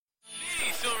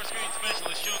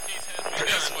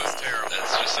This was terrible.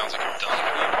 That just sounds like I'm done.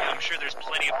 I'm sure there's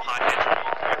plenty of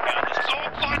podcasts on so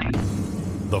funny.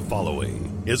 The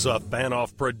following is a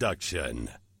fan-off production.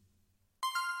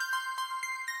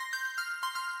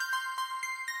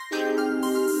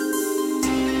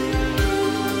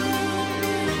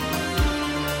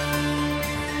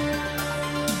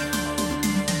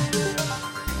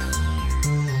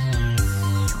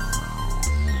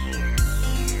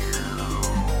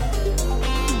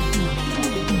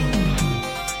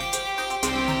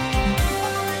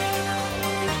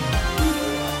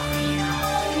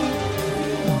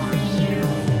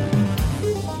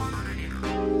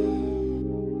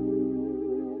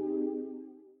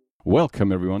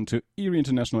 Welcome everyone to Erie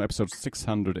International episode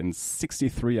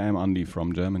 663. I'm Andy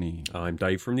from Germany. I'm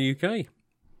Dave from the UK.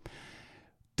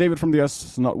 David from the US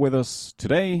is not with us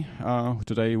today.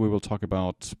 Today we will talk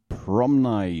about Prom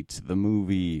Night, the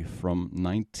movie from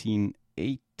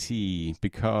 1980,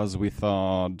 because we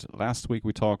thought last week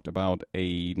we talked about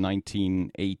a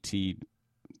 1980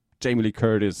 Jamie Lee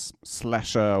Curtis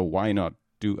slasher. Why not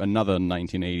do another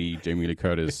 1980 Jamie Lee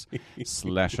Curtis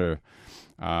slasher?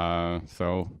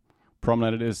 So Prom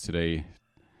Night it is today.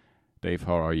 Dave,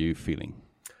 how are you feeling?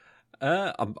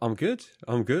 I'm good.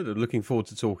 I'm looking forward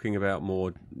to talking about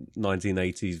more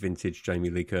 1980s vintage Jamie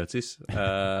Lee Curtis.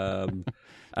 Do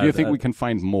you think we can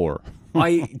find more?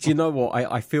 Do you know what?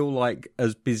 I feel like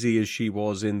as busy as she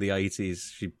was in the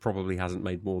 80s, she probably hasn't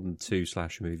made more than 2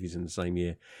 slasher movies in the same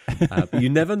year. But you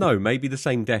never know. Maybe the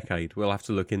same decade. We'll have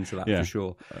to look into that for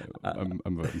sure.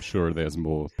 I'm sure there's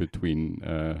more between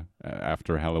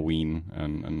after Halloween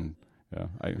and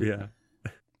yeah.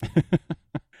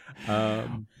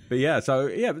 But yeah, so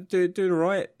yeah, doing all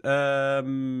right.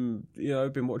 Been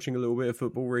watching a little bit of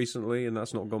football recently, and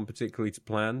that's not gone particularly to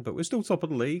plan. But we're still top of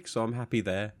the league, so I'm happy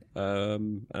there.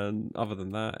 And other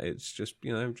than that, it's just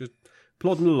just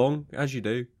plodding along as you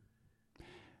do.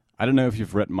 I don't know if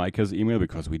you've read Micah's email,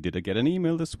 because we did get an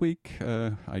email this week.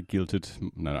 I did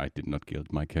not guilt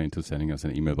Micah into sending us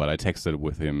an email, but I texted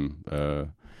with him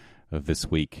this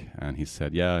week, and he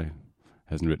said,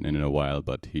 hasn't written in a while,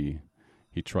 but he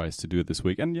tries to do it this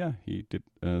week, and he did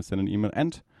send an email.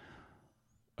 And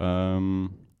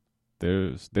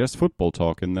there's football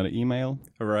talk in that email.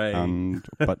 Hooray!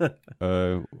 But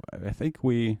I think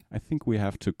we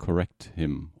have to correct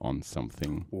him on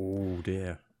something. Oh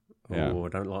dear! Yeah. Oh, I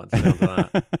don't like the sound of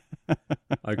that.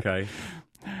 Okay.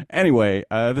 Anyway,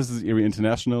 this is Erie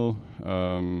International,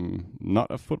 not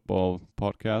a football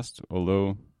podcast,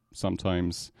 although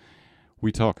sometimes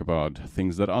we talk about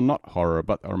things that are not horror,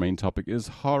 but our main topic is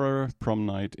horror. Prom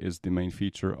Night is the main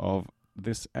feature of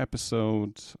this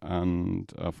episode,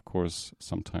 and of course,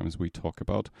 sometimes we talk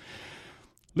about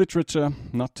literature.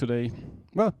 Not today.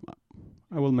 Well,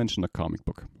 I will mention a comic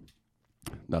book.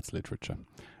 That's literature.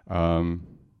 I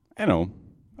know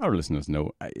our listeners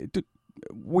know.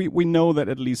 We know that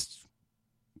at least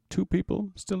 2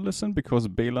 people still listen, because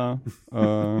Bela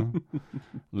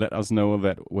let us know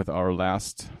that with our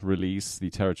last release, the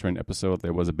Terror Train episode,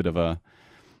 there was a bit of a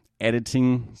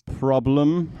editing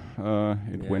problem.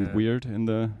 It went weird in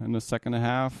the second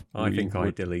half. I think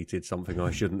I deleted something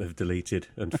I shouldn't have deleted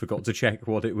and forgot to check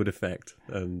what it would affect.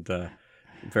 And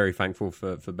very thankful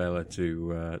for Bela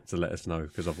to let us know,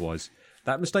 because otherwise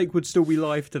that mistake would still be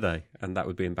live today, and that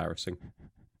would be embarrassing.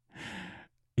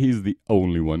 He's the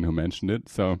only one who mentioned it,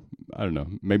 so I don't know.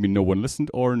 Maybe no one listened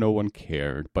or no one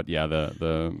cared. But yeah,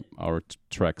 our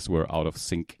tracks were out of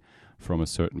sync from a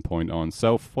certain point on.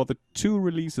 So for the 2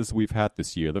 releases we've had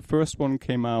this year, the first one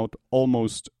came out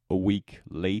almost a week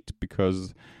late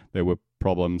because there were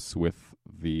problems with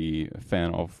the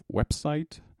fan-off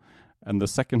website, and the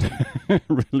second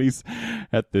release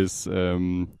had this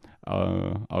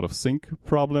out of sync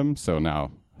problem. So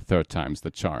now 3rd time's the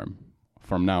charm.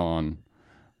 From now on,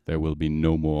 there will be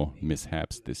no more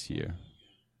mishaps this year.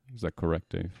 Is that correct,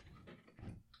 Dave?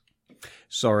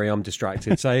 Sorry, I'm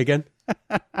distracted. Say again.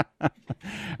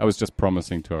 I was just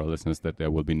promising to our listeners that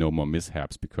there will be no more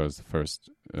mishaps, because the first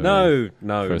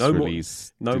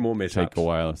release no more mishaps. Take a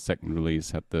while. Second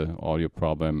release had the audio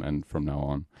problem, and from now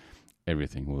on,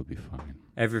 everything will be fine.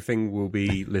 Everything will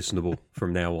be listenable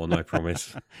from now on, I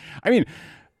promise. I mean,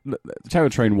 Terror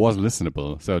Train was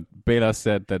listenable, so Bela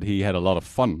said that he had a lot of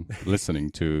fun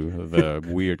listening to the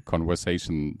weird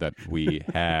conversation that we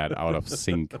had out of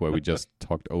sync, where we just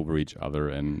talked over each other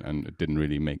and it didn't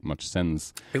really make much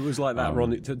sense. It was like that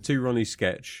Ronnie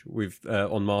sketch with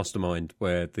on Mastermind,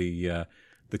 where the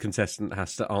contestant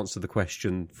has to answer the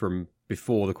question from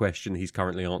before the question he's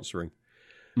currently answering.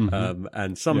 Mm-hmm.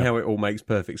 And somehow it all makes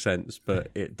perfect sense, but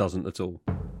it doesn't at all.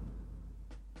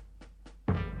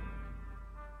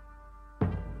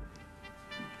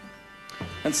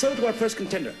 And so to our first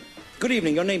contender. Good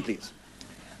evening. Your name, please.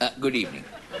 Good evening.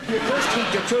 Your first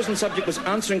week, your chosen subject was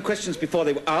answering questions before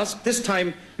they were asked. This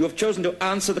time, you have chosen to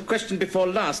answer the question before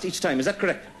last each time. Is that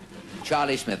correct?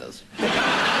 Charlie Smithers.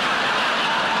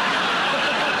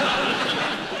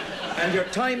 And your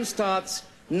time starts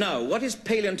now. What is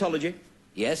paleontology?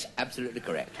 Yes, absolutely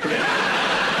correct.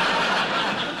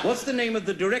 What's the name of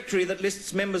the directory that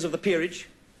lists members of the peerage?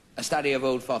 A study of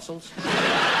old fossils.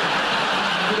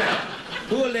 Correct.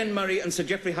 Who are Len Murray and Sir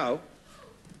Geoffrey Howe?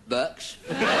 Burks.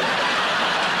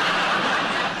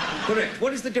 Correct.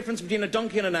 What is the difference between a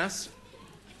donkey and an ass?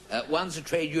 One's a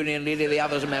trade union leader, the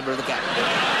other's a member of the cabinet.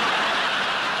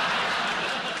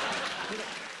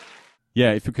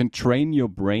 Yeah, if you can train your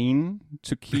brain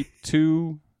to keep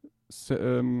two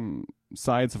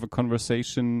sides of a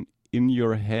conversation in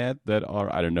your head that are,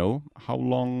 I don't know, how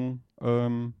long,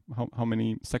 how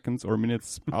many seconds or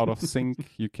minutes out of sync,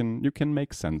 you can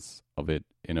make sense of it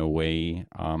in a way.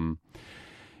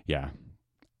 Yeah.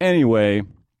 Anyway,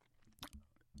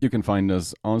 you can find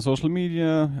us on social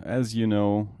media, as you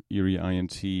know, Erie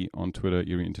INT on Twitter,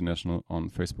 Erie International on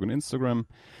Facebook and Instagram.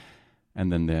 And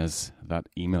then there's that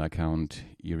email account,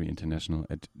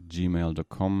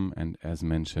 erieinternational@gmail.com. And as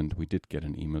mentioned, we did get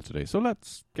an email today. So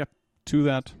let's get to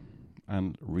that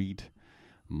and read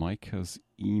Micah's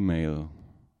email,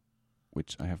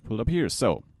 which I have pulled up here.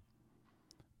 So,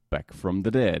 back from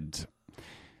the dead.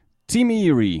 Team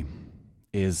Erie,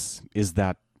 is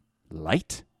that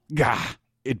light? Gah!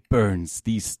 It burns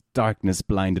these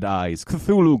darkness-blinded eyes.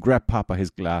 Cthulhu, grab Papa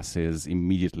his glasses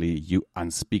immediately, you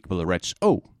unspeakable wretch.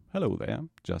 Oh, hello there,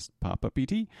 just Papa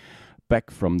PT, back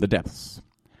from the depths.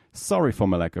 Sorry for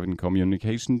my lack of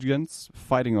communication, gents.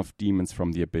 Fighting off demons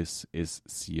from the abyss is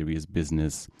serious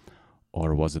business.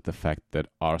 Or was it the fact that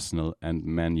Arsenal and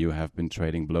Man U have been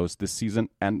trading blows this season?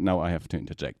 And now I have to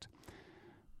interject.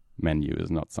 Man U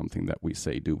is not something that we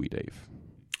say, do we, Dave?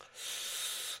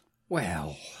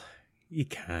 Well, you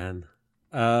can.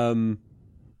 No,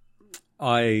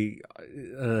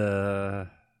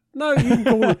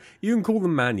 you can call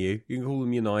them Man U. You can call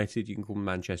them United. You can call them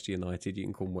Manchester United. You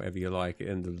can call them whatever you like. At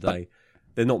the end of the day,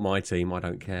 they're not my team. I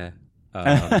don't care.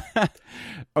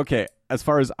 Okay, as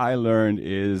far as I learned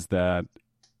is that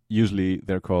usually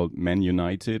they're called Man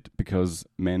United because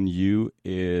Man U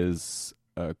is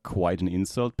quite an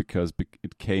insult because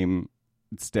it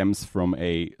stems from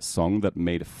a song that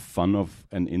made fun of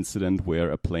an incident where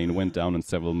a plane went down and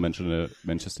several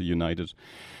Manchester United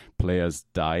players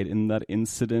died in that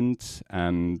incident,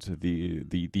 and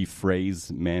the phrase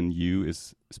 "Man U"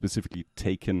 is specifically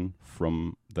taken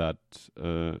from that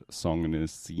song and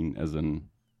is seen as a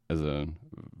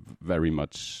very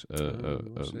much a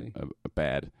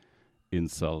bad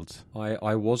insult.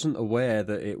 I wasn't aware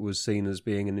that it was seen as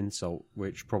being an insult,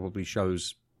 which probably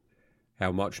shows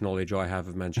how much knowledge I have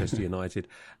of Manchester United.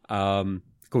 Of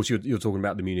course, you're talking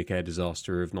about the Munich air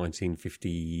disaster of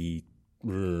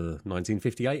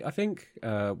 1958, I think,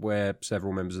 where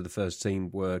several members of the first team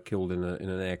were killed in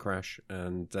an air crash,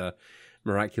 and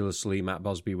miraculously Matt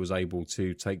Busby was able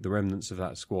to take the remnants of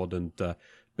that squad and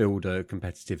build a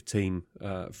competitive team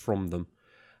from them.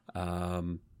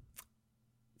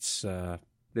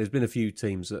 There's been a few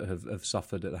teams that have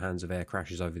suffered at the hands of air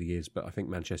crashes over the years, but I think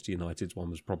Manchester United's one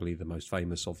was probably the most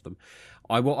famous of them.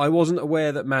 I wasn't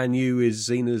aware that Man U is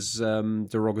seen as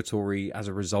derogatory as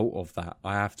a result of that,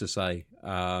 I have to say.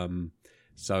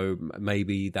 So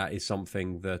maybe that is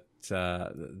something that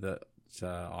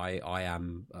I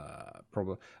am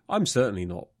probably. I'm certainly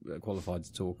not qualified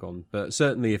to talk on, but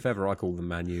certainly if ever I call them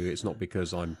Man U, it's not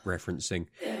because I'm referencing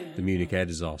the Munich air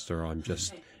disaster. I'm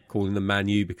just calling them Man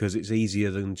U because it's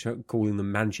easier than calling them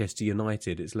Manchester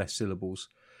United. It's less syllables.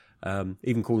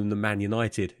 Even calling them Man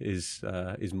United is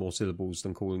more syllables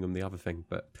than calling them the other thing.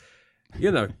 But you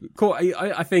know,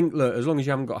 I think, look, as long as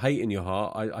you haven't got hate in your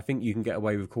heart, I think you can get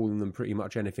away with calling them pretty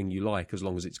much anything you like as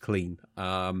long as it's clean.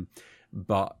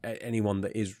 But anyone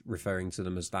that is referring to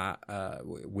them as that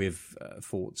with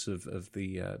thoughts of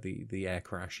the air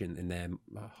crash in their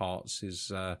hearts is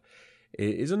a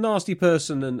nasty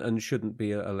person and shouldn't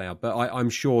be allowed. But I'm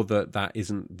sure that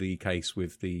isn't the case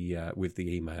with the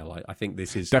email. I think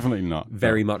this is definitely not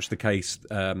very much the case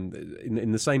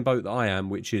in the same boat that I am,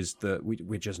 which is that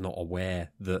we're just not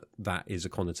aware that is a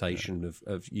connotation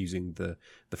of using the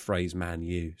phrase Man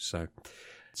U. So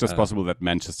it's just possible that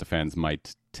Manchester fans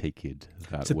might take it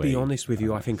that way. To be honest with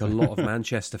you, I think a lot of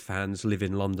Manchester fans live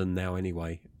in London now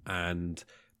anyway, and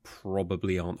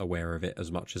probably aren't aware of it as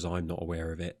much as I'm not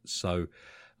aware of it. So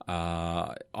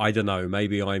I don't know.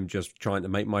 Maybe I'm just trying to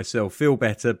make myself feel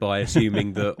better by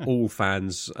assuming that all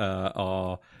fans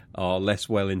are less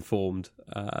well informed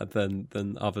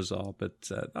than others are. But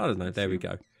I don't know. There we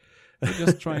go. We're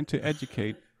just trying to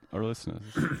educate our listeners.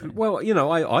 Well,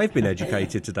 I've been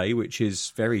educated today, which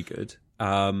is very good.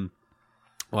 I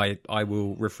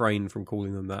will refrain from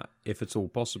calling them that if at all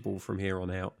possible from here on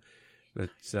out. But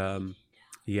it's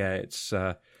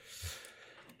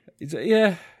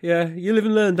you live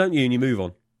and learn, don't you? And you move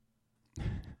on.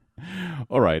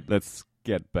 All right, let's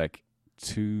get back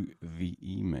to the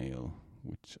email,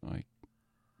 which I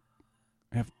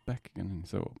have back again.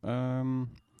 So,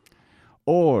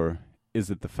 or is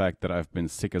it the fact that I've been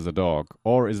sick as a dog?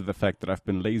 Or is it the fact that I've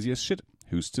been lazy as shit?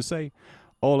 Who's to say?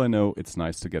 All I know, it's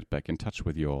nice to get back in touch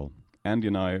with you all. Andy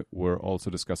and I were also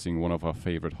discussing one of our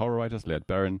favorite horror writers, Laird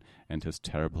Barron, and his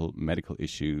terrible medical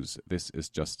issues. This is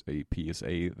just a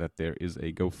PSA that there is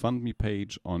a GoFundMe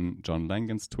page on John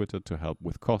Langan's Twitter to help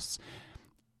with costs,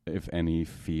 if any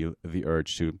feel the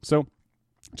urge to. So,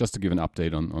 just to give an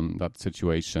update on that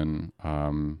situation,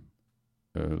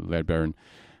 Laird Barron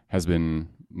has been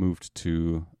moved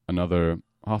to another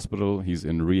hospital. He's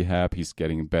in rehab. He's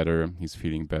getting better. He's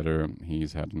feeling better.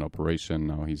 He's had an operation.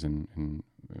 Now he's in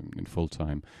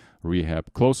full-time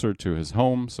rehab, closer to his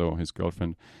home, so his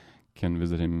girlfriend can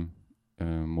visit him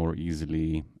more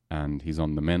easily. And he's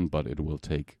on the mend, but it will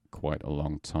take quite a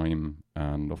long time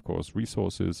and, of course,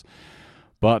 resources.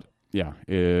 But yeah,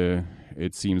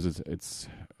 it seems it's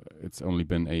only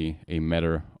been a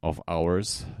matter of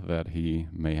hours that he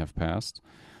may have passed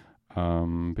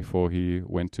before he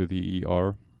went to the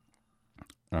ER,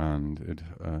 and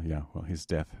his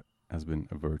death has been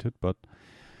averted. But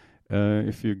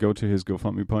if you go to his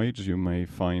GoFundMe page, you may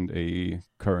find a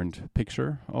current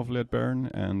picture of Laird Barron,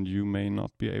 and you may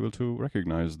not be able to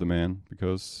recognize the man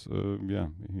because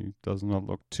he does not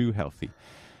look too healthy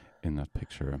in that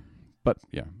picture. But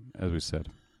yeah, as we said,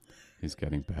 he's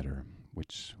getting better,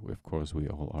 which of course we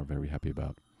all are very happy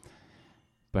about.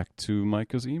 Back to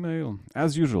Micah's email.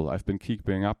 As usual, I've been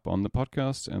keeping up on the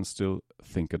podcast and still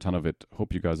think a ton of it.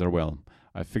 Hope you guys are well.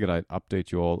 I figured I'd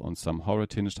update you all on some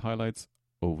horror-tinged highlights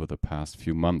over the past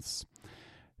few months.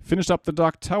 Finished up the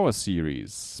Dark Tower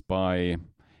series by,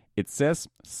 it says,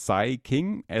 Cy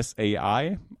King,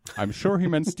 S-A-I. I'm sure he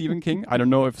meant Stephen King. I don't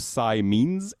know if Cy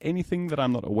means anything that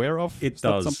I'm not aware of. It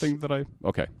does. Something that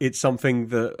okay. It's something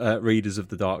that readers of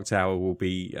the Dark Tower will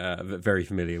be very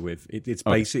familiar with. It's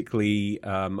basically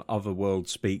otherworld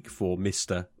speak for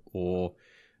Mister or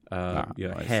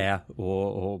hair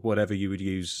or whatever you would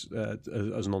use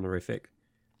as an honorific.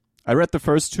 I read the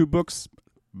first two books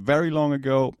very long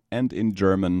ago and in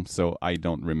German, so I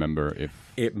don't remember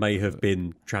if it may have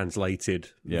been translated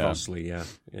thusly. Yeah,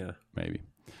 maybe.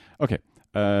 Okay,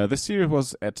 this series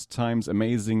was at times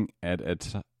amazing and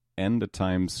at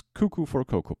times cuckoo for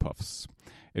Cocoa Puffs.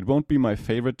 It won't be my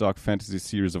favorite dark fantasy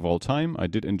series of all time. I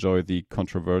did enjoy the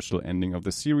controversial ending of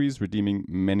the series, redeeming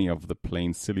many of the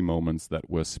plain silly moments that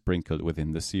were sprinkled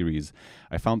within the series.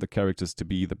 I found the characters to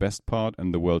be the best part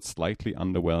and the world slightly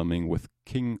underwhelming, with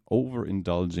King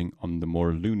overindulging on the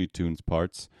more Looney Tunes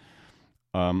parts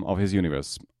of his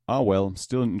universe.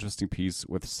 Still an interesting piece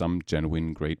with some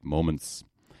genuine great moments.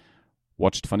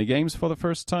 Watched Funny Games for the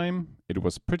first time. It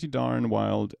was pretty darn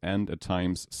wild and at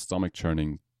times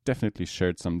stomach-churning. Definitely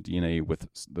shared some DNA with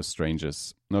The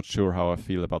Strangers. Not sure how I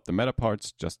feel about the meta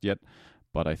parts just yet,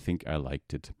 but I think I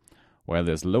liked it. While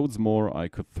there's loads more I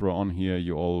could throw on here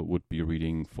you all would be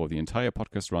reading for the entire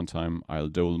podcast runtime, I'll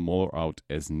dole more out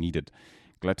as needed.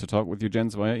 Glad to talk with you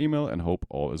gents via email and hope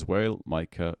all is well.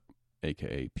 Micah,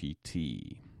 aka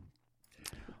PT.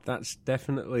 That's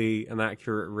definitely an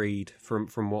accurate read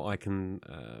from what I can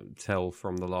tell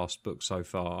from the last book so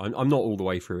far. I'm not all the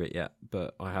way through it yet,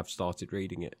 but I have started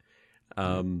reading it.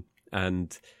 And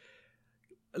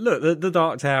look, the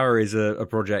Dark Tower is a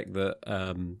project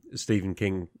that Stephen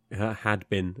King had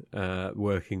been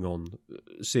working on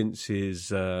since his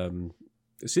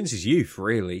youth,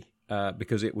 really,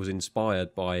 because it was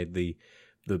inspired by the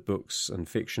books and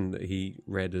fiction that he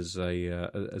read as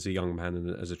a young man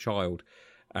and as a child.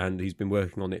 And he's been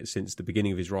working on it since the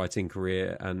beginning of his writing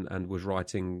career and was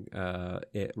writing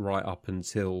it right up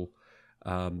until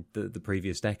the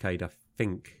previous decade, I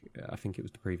think it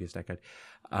was the previous decade.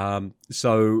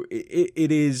 So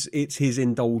it's his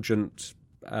indulgent,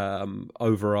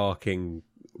 overarching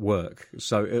work.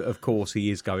 So, of course,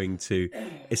 he is going to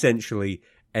essentially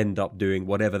end up doing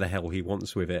whatever the hell he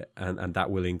wants with it. And that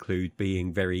will include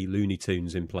being very Looney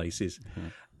Tunes in places.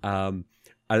 Mm-hmm.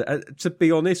 To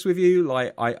be honest with you,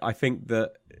 I think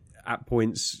that at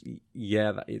points,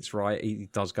 it's right. He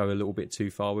does go a little bit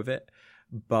too far with it,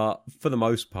 But for the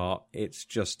most part, it's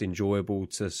just enjoyable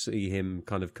to see him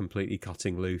kind of completely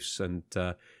cutting loose and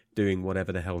doing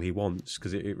whatever the hell he wants,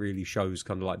 because it really shows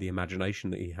kind of like the imagination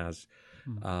that he has.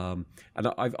 And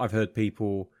I've heard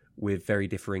people with very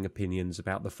differing opinions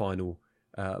about the final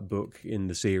book in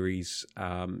the series.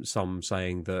 Some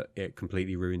saying that it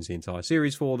completely ruins the entire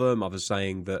series for them. Others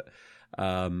saying that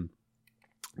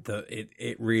that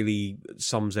it really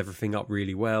sums everything up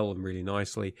really well and really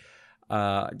nicely.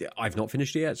 I've not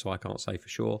finished it yet, so I can't say for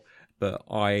sure. But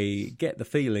I get the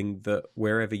feeling that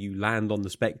wherever you land on the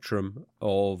spectrum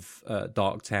of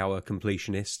Dark Tower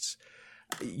completionists,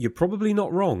 you're probably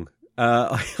not wrong.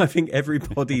 I think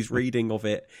everybody's reading of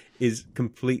it is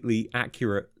completely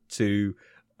accurate to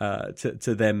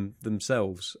them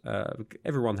themselves.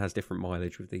 Everyone has different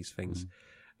mileage with these things.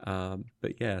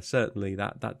 But yeah, certainly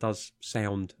that does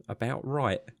sound about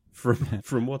right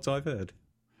from what I've heard.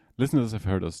 Listeners have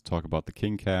heard us talk about the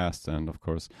King cast, and of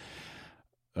course,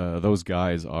 those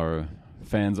guys are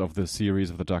fans of the series,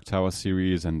 of the Dark Tower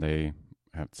series, and they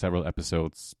had several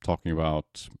episodes talking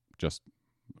about just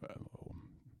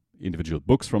individual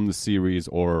books from the series,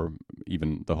 or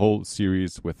even the whole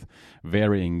series with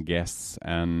varying guests.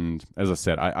 And as I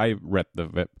said, I read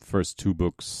the first two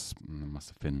books, must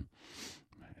have been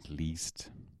at least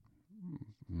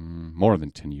more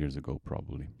than 10 years ago,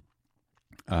 probably.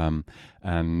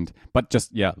 But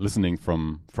just listening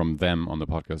from them on the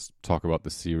podcast talk about the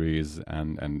series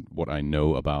and what I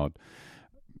know about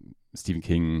Stephen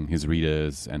King, his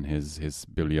readers, and his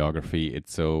bibliography,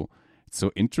 it's so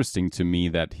interesting to me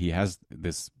that he has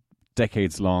this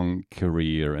decades-long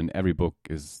career, and every book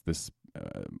is this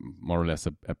more or less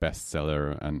a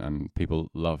bestseller, and people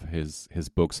love his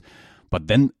books. But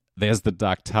then there's the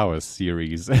Dark Tower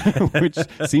series, which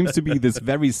seems to be this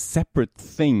very separate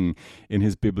thing in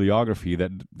his bibliography,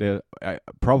 that there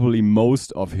probably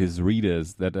most of his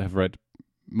readers that have read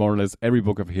more or less every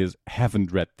book of his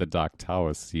haven't read the Dark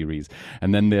Tower series.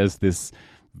 And then there's this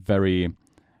very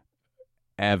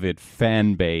avid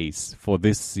fan base for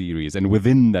this series, and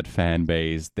within that fan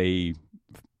base they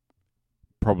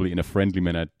probably in a friendly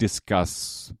manner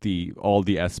discuss all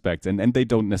the aspects, and they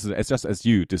don't necessarily, it's just as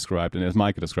you described and as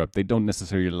Micah described, they don't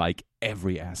necessarily like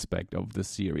every aspect of the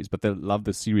series, but they love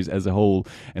the series as a whole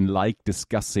and like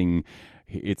discussing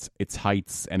its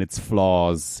heights and its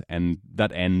flaws and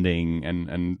that ending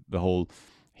and the whole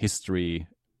history,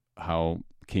 how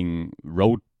King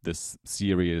wrote this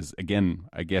series, again,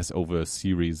 I guess over a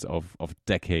series of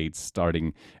decades,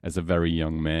 starting as a very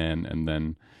young man and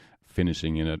then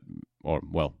finishing in it, or,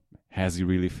 well, has he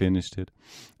really finished it?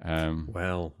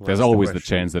 Well, there's always the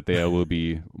chance that there will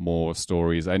be more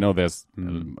stories. I know there's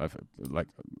like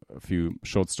a few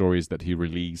short stories that he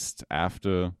released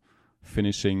after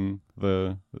finishing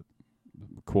the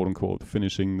quote-unquote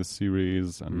finishing the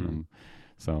series, and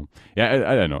so I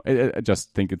don't know. I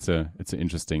just think it's an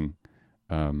interesting,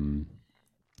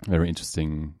 very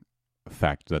interesting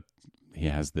fact that he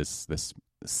has this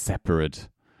separate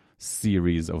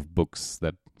series of books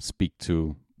that speak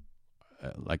to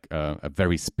like a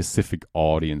very specific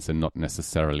audience and not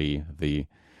necessarily the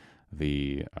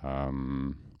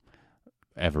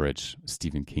average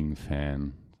Stephen King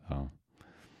fan.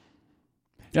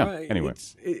 Anyway,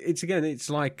 it's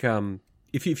like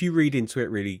if you read into it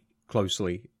really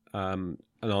closely, and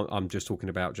I'm just talking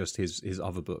about just his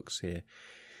other books here,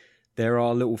 there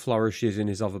are little flourishes in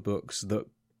his other books that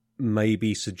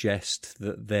maybe suggest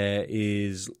that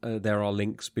there are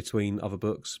links between other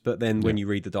books, but then when you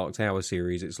read the Dark Tower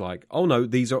series, it's like, oh no,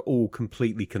 these are all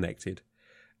completely connected,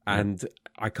 and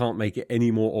I can't make it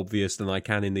any more obvious than I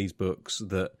can in these books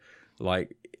that,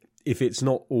 like, if it's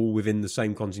not all within the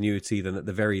same continuity, then at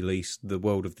the very least the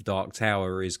world of the Dark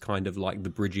Tower is kind of like the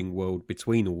bridging world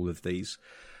between all of these.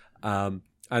 And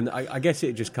I guess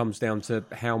it just comes down to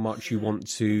how much you want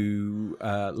to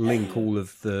link all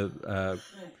of the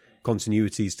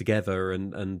continuities together,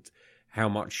 and how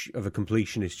much of a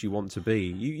completionist you want to be.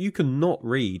 You can not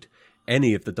read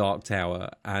any of the Dark Tower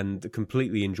and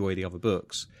completely enjoy the other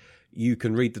books. You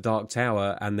can read the Dark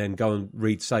Tower and then go and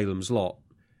read Salem's Lot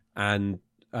and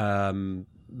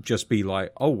just be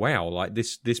like, oh wow, like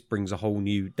this brings a whole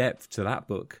new depth to that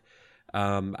book.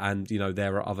 And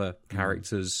there are other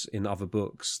characters in other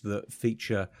books that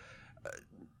feature,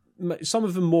 some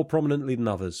of them more prominently than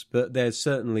others, but there's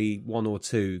certainly one or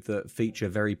two that feature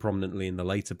very prominently in the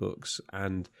later books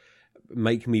and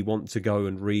make me want to go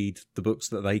and read the books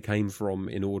that they came from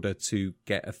in order to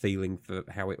get a feeling for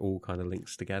how it all kind of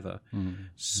links together.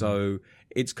 So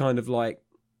it's kind of like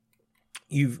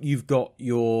you've got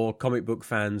your comic book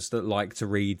fans that like to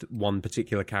read one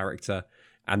particular character,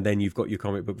 And then you've got your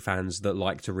comic book fans that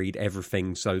like to read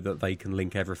everything so that they can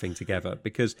link everything together.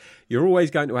 Because you're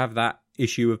always going to have that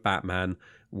issue of Batman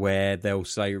where they'll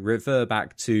say, refer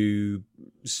back to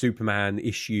Superman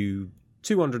issue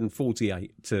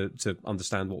 248 to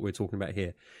understand what we're talking about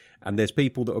here. And there's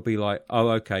people that will be like, oh,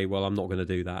 okay, well, I'm not going to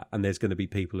do that. And there's going to be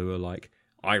people who are like,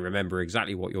 I remember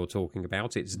exactly what you're talking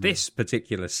about. It's this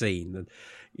particular scene. And,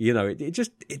 you know,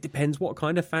 it depends what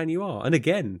kind of fan you are. And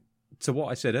again, to what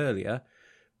I said earlier,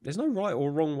 there's no right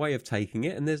or wrong way of taking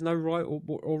it, and there's no right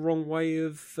or wrong way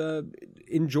of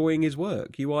enjoying his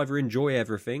work. You either enjoy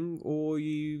everything or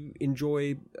you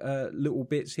enjoy little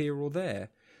bits here or there.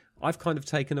 I've kind of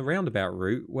taken a roundabout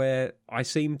route where I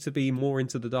seem to be more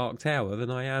into the Dark Tower than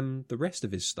I am the rest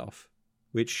of his stuff,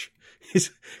 which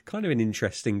is kind of an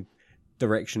interesting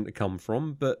direction to come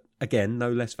from, but again,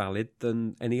 no less valid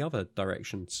than any other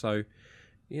direction. So,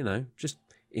 you know, just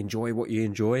enjoy what you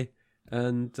enjoy,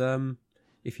 and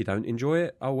if you don't enjoy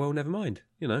it, oh well, never mind.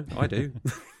 You know, I do.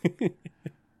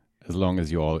 As long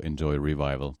as you all enjoy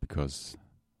Revival, because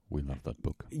we love that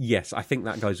book. Yes, I think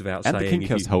that goes without and saying. And the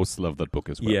Kingcast hosts love that book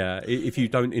as well. Yeah, if you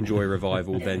don't enjoy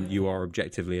Revival, then you are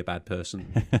objectively a bad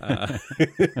person.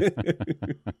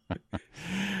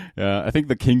 Yeah, I think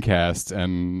the Kingcast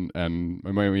and I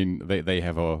mean they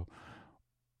have a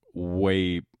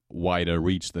way wider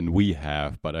reach than we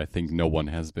have, but I think no one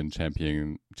has been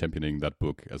championing that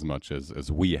book as much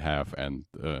as we have and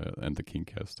the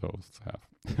Kingcast hosts have.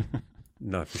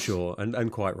 No, for sure,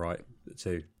 and quite right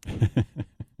too.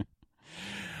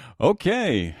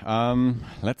 Okay,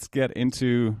 let's get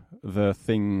into the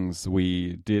things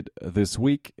we did this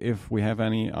week, if we have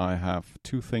any. I have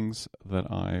two things that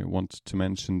I want to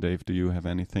mention. Dave, do you have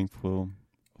anything for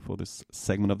this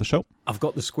segment of the show? I've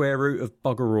got the square root of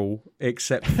bugger all,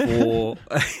 except for...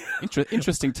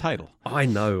 Interesting title. I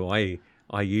know,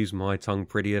 I use my tongue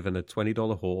prettier than a $20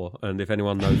 whore, and if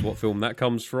anyone knows what film that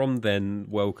comes from, then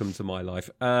welcome to my life.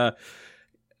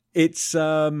 It's...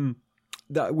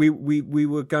 that we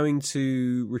were going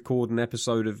to record an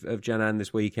episode of Janan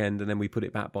this weekend, and then we put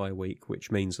it back by a week,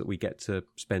 which means that we get to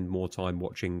spend more time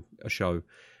watching a show.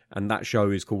 And that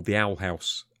show is called The Owl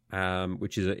House,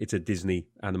 which is it's a Disney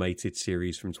animated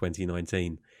series from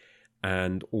 2019.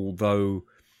 And although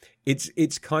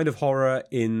it's kind of horror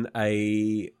in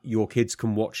a your kids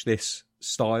can watch this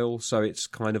style, so it's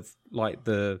kind of like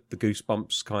the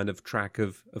Goosebumps kind of track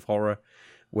of horror,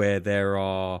 where there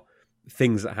are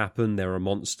things that happen, there are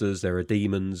monsters, there are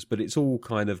demons, but it's all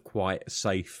kind of quite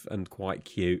safe and quite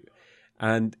cute.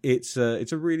 And it's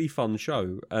a really fun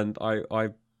show, and I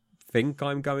think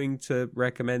I'm going to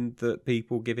recommend that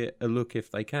people give it a look if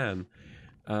they can.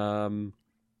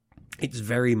 It's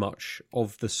very much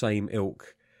of the same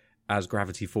ilk as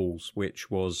Gravity Falls,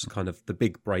 which was kind of the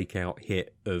big breakout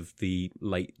hit of the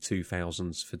late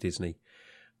 2000s for Disney.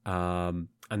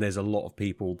 And there's a lot of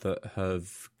people that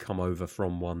have come over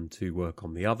from one to work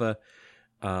on the other.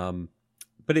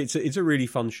 But it's a really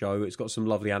fun show. It's got some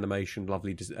lovely animation,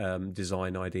 lovely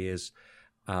design ideas.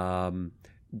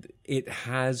 It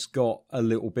has got a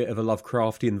little bit of a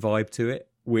Lovecraftian vibe to it,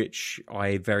 which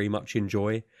I very much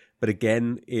enjoy. But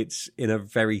again, it's in a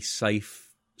very safe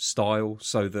style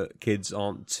so that kids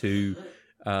aren't too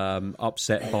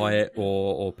upset by it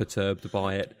or perturbed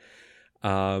by it.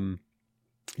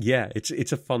 Yeah,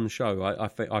 it's a fun show.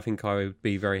 I think I would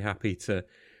be very happy to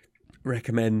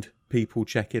recommend people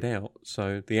check it out.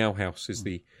 So the Owl House is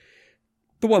the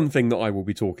one thing that I will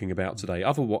be talking about today.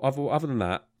 Other than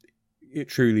that, it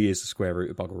truly is the square root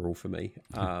of bugger all for me.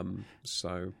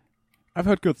 So I've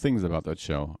heard good things about that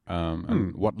show.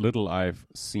 And what little I've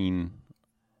seen,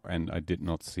 and I did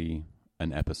not see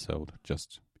an episode,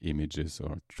 just images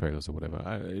or trailers or whatever.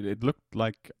 It looked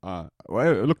like,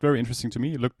 it looked very interesting to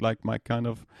me. It looked like my kind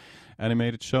of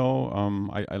animated show.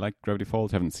 I like Gravity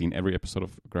Falls. Haven't seen every episode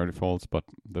of Gravity Falls, but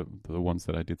the ones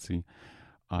that I did see,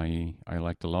 I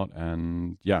liked a lot.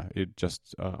 And yeah, it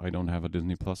just, I don't have a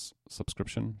Disney Plus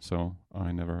subscription, so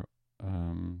I never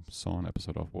saw an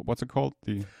episode of, what's it called?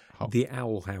 The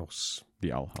Owl House.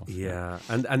 The Owl House. Yeah,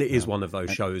 and it is one of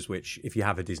those shows which, if you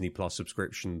have a Disney Plus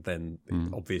subscription, then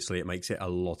obviously it makes it a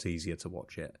lot easier to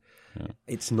watch it. Yeah.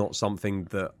 It's not something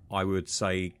that I would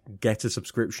say, get a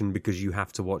subscription because you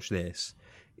have to watch this.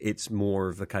 It's more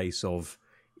of a case of,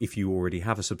 if you already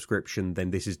have a subscription,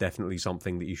 then this is definitely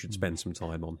something that you should spend some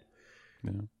time on.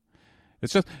 Yeah,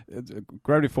 it's just,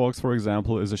 Gravity Falls, for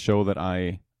example, is a show that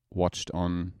I watched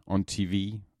on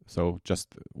TV. So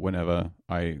just whenever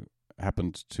I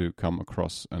happened to come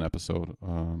across an episode,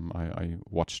 I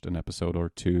watched an episode or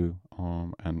two,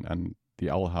 and the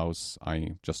Owl House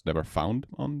I just never found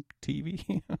on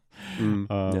TV.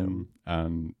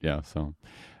 And yeah, so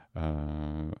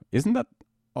isn't that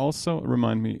also,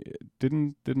 remind me,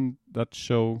 didn't that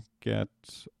show get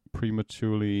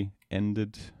prematurely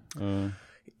ended?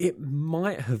 It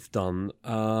might have done.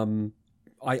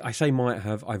 I say might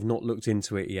have. I've not looked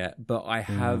into it yet, but I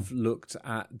have looked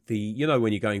at the,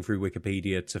 when you're going through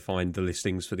Wikipedia to find the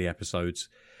listings for the episodes.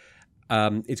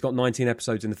 It's got 19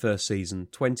 episodes in the first season,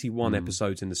 21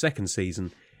 episodes in the second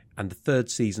season, and the third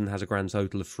season has a grand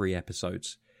total of 3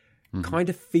 episodes. Kind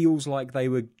of feels like they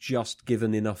were just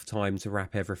given enough time to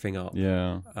wrap everything up.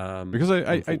 Yeah, because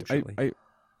I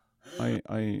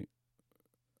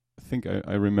think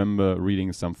I remember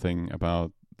reading something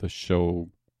about the show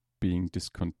being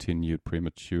discontinued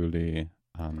prematurely.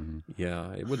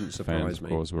 Yeah, it wouldn't surprise fans, me.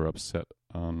 Of course, were upset.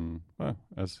 Well,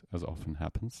 as often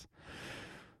happens.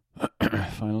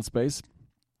 Final Space.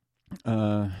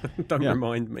 Don't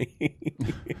remind me.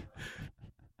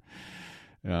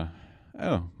 Yeah.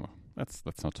 Oh, well, let's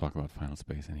not talk about Final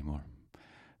Space anymore.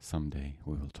 Someday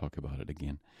we will talk about it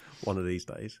again. One of these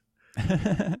days.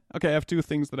 Okay, I have 2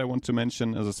 things that I want to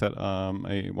mention. As I said,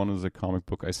 one is a comic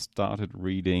book. I started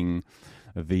reading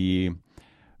the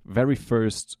very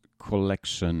first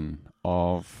collection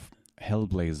of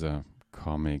Hellblazer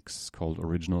comics called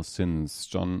Original Sins.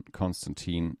 John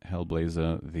Constantine,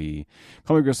 Hellblazer, the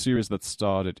comic book series that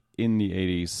started in the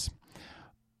 80s.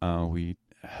 We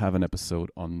have an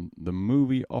episode on the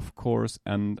movie, of course,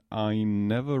 and I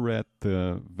never read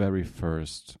the very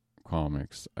first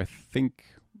comics. I think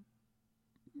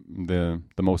the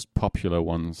most popular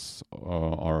ones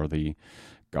are the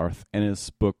Garth Ennis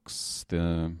books.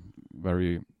 The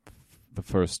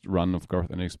first run of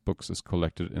Garth Ennis books is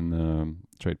collected in the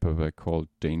trade paperback called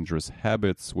Dangerous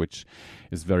Habits, which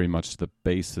is very much the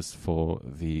basis for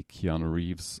the Keanu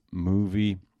Reeves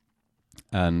movie.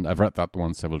 And I've read that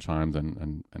one several times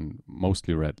and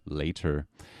mostly read later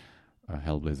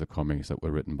Hellblazer comics that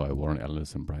were written by Warren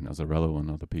Ellis and Brian Azzarello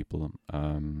and other people.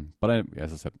 But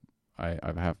as I said,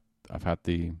 I've had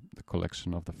the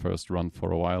collection of the first run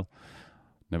for a while,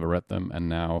 never read them, and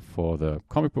now for the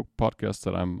comic book podcast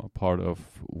that I'm a part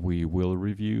of, we will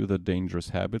review the Dangerous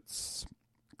Habits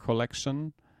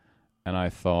collection. And I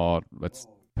thought,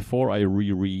 before I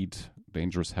reread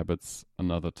Dangerous Habits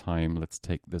another time, let's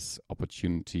take this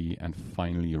opportunity and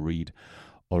finally read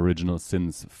Original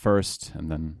Sins first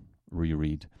and then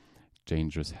reread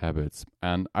Dangerous Habits.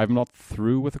 And I'm not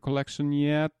through with the collection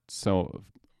yet, so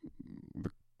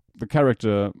the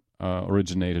character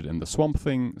originated in the Swamp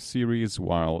Thing series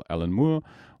while Alan Moore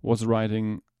was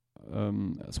writing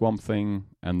Swamp Thing,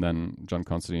 and then John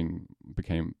Constantine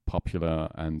became popular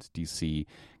and DC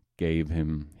gave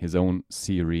him his own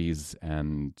series,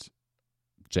 and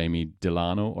Jamie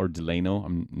Delano,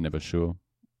 I'm never sure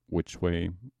which way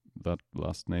that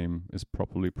last name is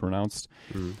properly pronounced.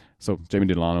 So Jamie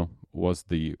Delano was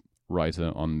the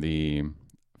writer on the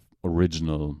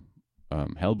original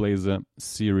Hellblazer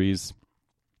series,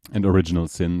 and Original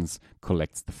Sins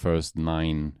collects the first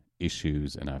 9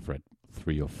 issues, and I've read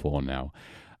 3 or 4 now,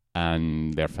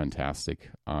 and they're fantastic.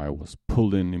 I was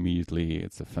pulled in immediately.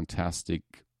 It's a fantastic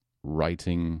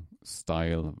writing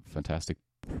style, fantastic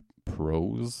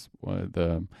prose.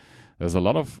 There's a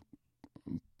lot of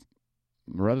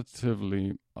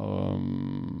relatively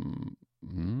no,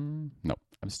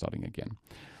 I'm starting again.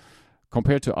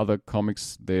 Compared to other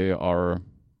comics, there are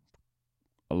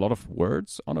a lot of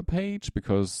words on a page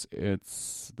because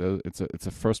it's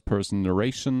a first person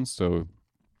narration, so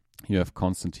you have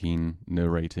Constantine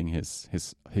narrating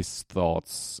his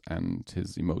thoughts and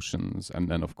his emotions, and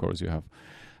then of course you have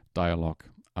dialogue.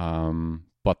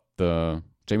 But the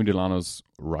Jamie Delano's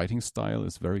writing style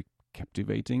is very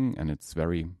captivating, and it's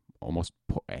very almost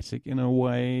poetic in a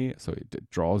way, so it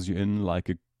draws you in like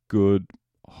a good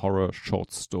horror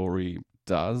short story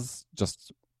does,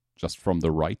 just from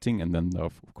the writing. And then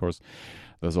of course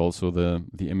there's also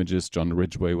the images. John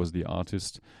Ridgway was the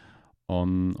artist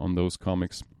on those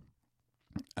comics,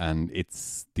 and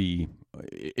it's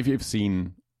if you've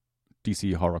seen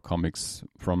DC horror comics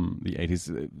from the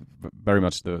 80s, very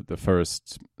much the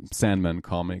first Sandman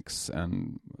comics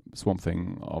and Swamp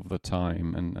Thing of the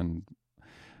time, and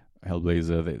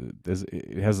Hellblazer,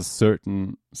 it has a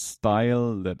certain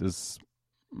style that is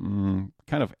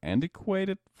kind of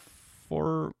antiquated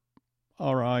for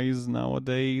our eyes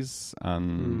nowadays,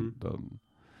 and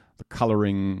the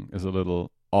coloring is a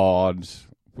little odd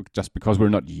just because we're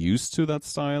not used to that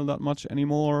style that much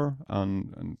anymore,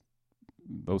 and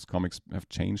those comics have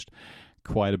changed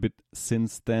quite a bit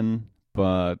since then.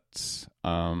 But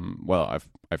well,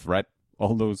 I've read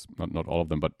all those, not all of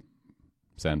them, but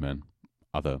Sandman,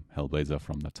 other Hellblazer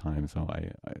from that time. So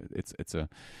it's a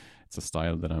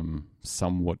style that I'm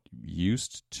somewhat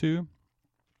used to.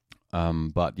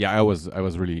 But yeah, I was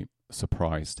really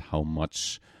surprised how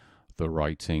much the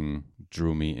writing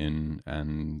drew me in,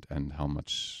 and how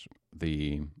much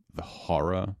the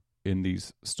horror in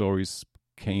these stories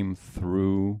came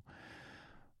through.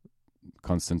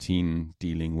 Constantine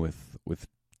dealing with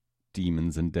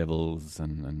demons and devils,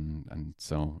 and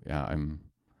so yeah,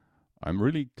 I'm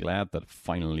really glad that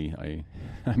finally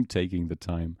I'm taking the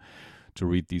time to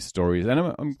read these stories.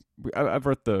 And I've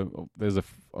read there's a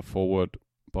foreword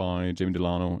by Jamie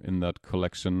Delano in that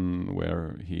collection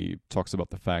where he talks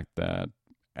about the fact that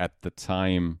at the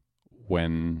time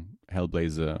when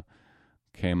Hellblazer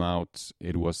came out,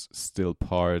 it was still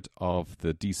part of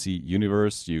the DC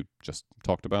universe. You just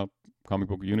talked about comic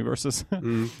book universes.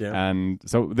 Yeah. And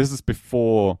so this is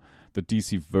before the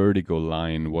DC Vertigo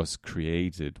line was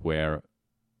created, where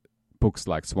books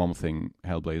like Swamp Thing,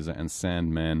 Hellblazer, and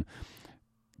Sandman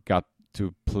got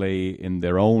to play in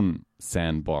their own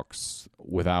sandbox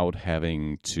without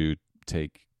having to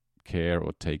take care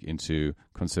or take into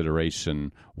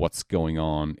consideration what's going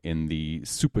on in the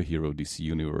superhero DC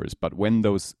universe. But when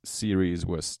those series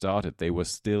were started, they were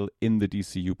still in the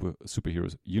DC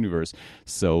superheroes universe.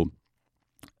 So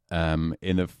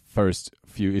in the first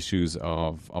few issues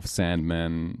of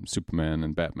Sandman, Superman,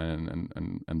 and Batman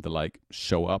and the like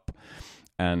show up,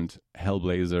 and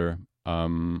Hellblazer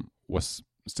was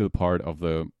still part of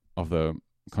the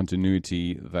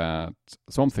continuity that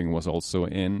Swamp Thing was also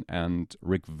in, and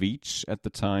Rick Veitch at the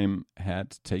time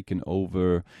had taken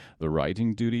over the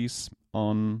writing duties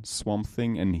on Swamp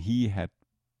Thing, and he had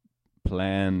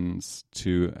plans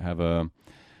to have a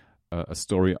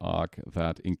story arc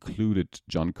that included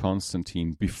John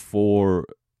Constantine before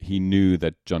he knew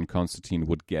that John Constantine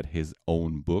would get his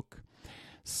own book.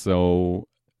 So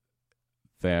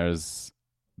there's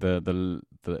the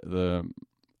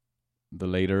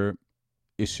later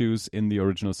issues in the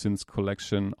Original Sins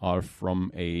collection are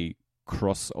from a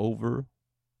crossover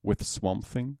with Swamp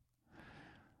Thing.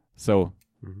 So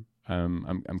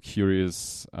I'm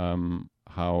curious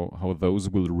how those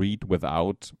will read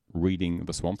without reading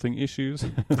the Swamp Thing issues.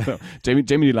 So Jamie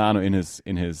Delano in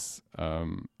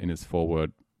his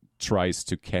foreword tries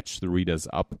to catch the readers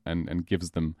up and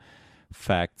gives them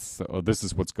facts. Oh, this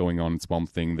is what's going on in Swamp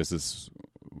Thing. This is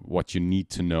what you need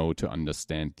to know to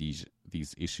understand these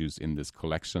issues in this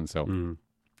collection. So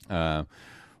I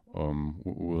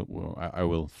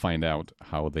will find out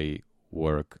how they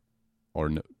work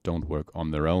or don't work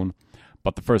on their own.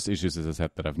 But the first issues, as I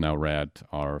said, that I've now read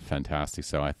are fantastic.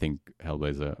 So I think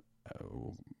Hellblazer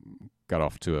got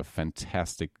off to a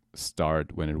fantastic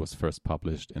start when it was first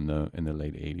published in the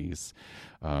late 80s.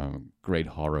 Great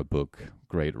horror book,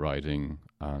 great writing,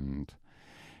 and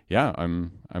yeah,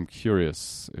 I'm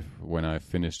curious when I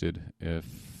finished it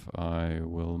if I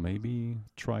will maybe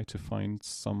try to find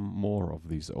some more of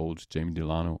these old Jamie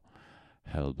Delano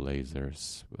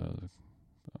Hellblazers.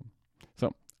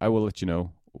 So I will let you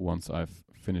know once I've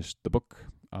finished the book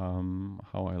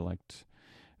how I liked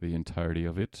the entirety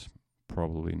of it.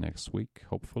 Probably next week,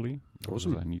 hopefully.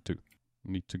 Awesome. I need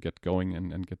to get going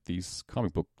and get these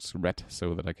comic books read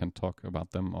so that I can talk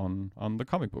about them on the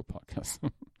comic book podcast.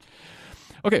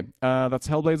 Okay, that's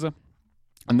Hellblazer.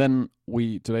 And then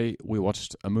today we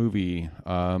watched a movie,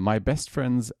 My Best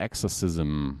Friend's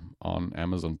Exorcism, on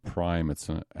Amazon Prime. It's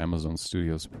an Amazon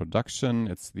Studios production.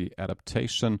 It's the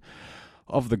adaptation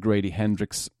of the Grady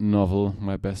Hendrix novel,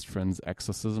 My Best Friend's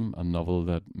Exorcism, a novel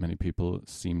that many people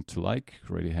seem to like.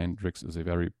 Grady Hendrix is a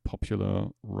very popular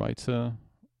writer.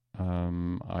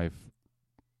 I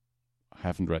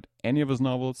haven't read any of his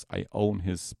novels. I own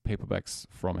his Paperbacks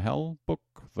from Hell book,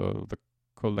 the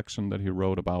collection that he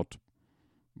wrote about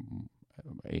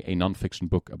a non-fiction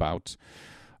book about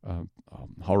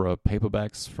horror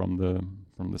paperbacks from the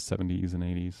 70s and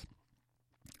 80s.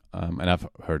 And I've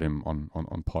heard him on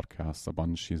podcasts a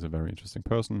bunch. He's a very interesting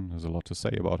person. Has a lot to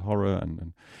say about horror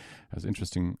and has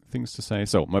interesting things to say.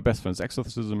 So, My Best Friend's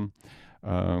Exorcism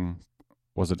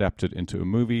was adapted into a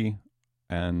movie,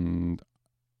 and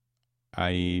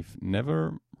I've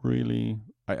never really...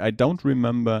 I don't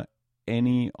remember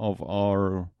any of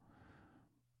our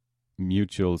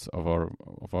mutuals of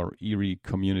our Erie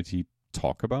community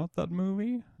talk about that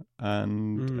movie,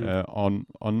 and on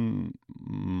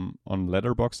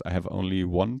Letterboxd I have only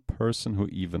one person who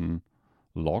even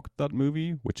logged that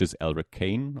movie, which is Elric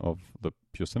Kane of the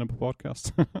Pure Cinema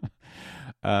podcast.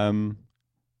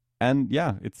 And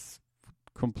yeah, it's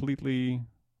completely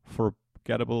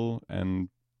forgettable and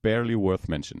barely worth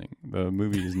mentioning. The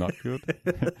movie is not good.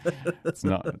 It's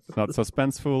not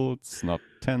suspenseful, it's not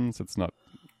tense, it's not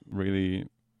really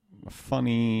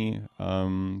funny.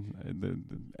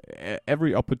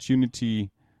 Every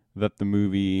opportunity that the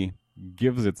movie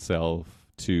gives itself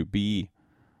to be,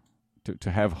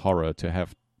 to have horror, to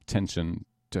have tension,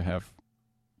 to have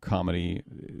comedy,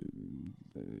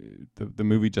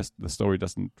 the story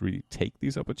doesn't really take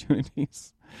these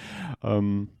opportunities.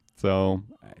 So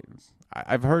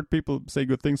I've heard people say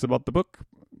good things about the book.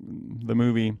 The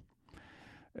movie,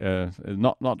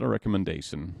 not a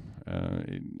recommendation.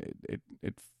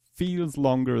 It feels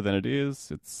longer than it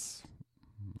is. It's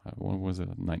what was it,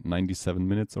 97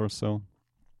 minutes or so?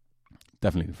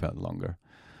 Definitely felt longer,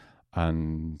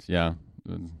 and yeah,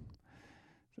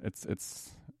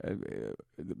 it's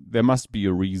there must be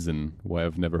a reason why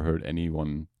I've never heard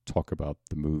anyone talk about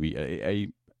the movie.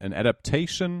 An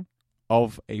adaptation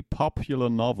of a popular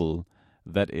novel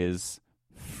that is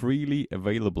freely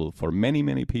available for many,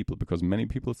 many people, because many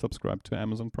people subscribe to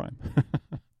Amazon Prime.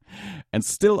 And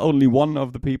still only one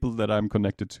of the people that I'm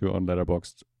connected to on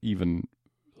Letterboxd even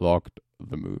logged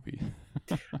the movie.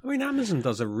 I mean, Amazon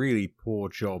does a really poor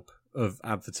job of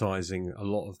advertising a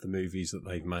lot of the movies that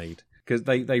they've made, because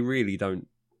they really don't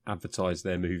advertise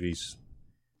their movies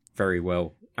very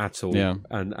well at all. Yeah.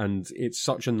 And it's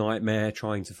such a nightmare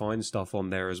trying to find stuff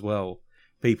on there as well.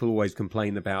 People always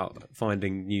complain about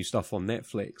finding new stuff on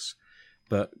Netflix,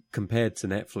 but compared to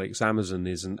Netflix, Amazon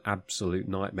is an absolute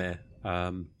nightmare.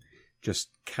 Just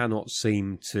cannot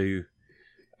seem to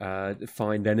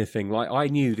find anything. Like, I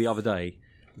knew the other day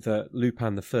that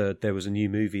Lupin the Third, there was a new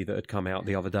movie that had come out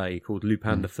the other day called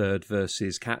Lupin the Third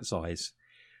versus Cat's Eyes,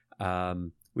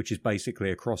 which is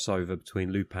basically a crossover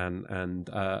between Lupin and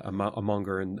a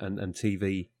manga and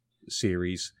TV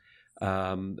series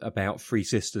about three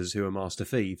sisters who are master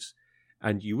thieves.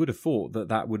 And you would have thought that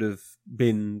that would have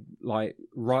been like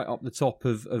right up the top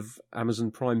of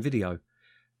Amazon Prime Video.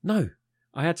 No,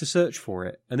 I had to search for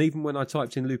it. And even when I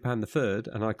typed in Lupin the Third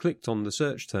and I clicked on the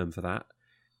search term for that,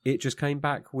 it just came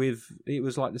back with, it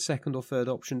was like the second or third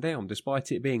option down,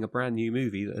 despite it being a brand new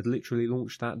movie that had literally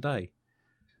launched that day.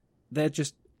 They're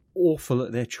just awful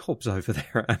at their jobs over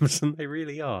there at Amazon. They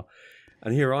really are.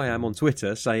 And here I am on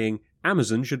Twitter saying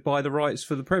Amazon should buy the rights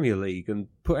for the Premier League and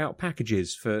put out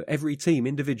packages for every team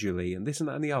individually and this and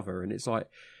that and the other. And it's like,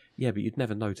 yeah, but you'd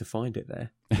never know to find it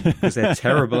there because they're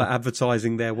terrible at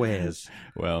advertising their wares.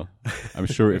 Well, I'm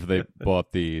sure if they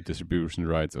bought the distribution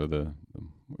rights or the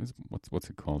what's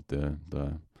it called, the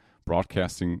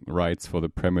broadcasting rights for the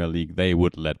Premier League, they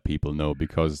would let people know,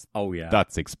 because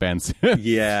that's expensive.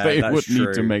 Yeah, they that's would true.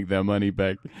 need to make their money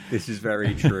back. This is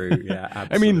very true. Yeah,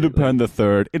 absolutely. I mean, Lupin the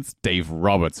Third, it's Dave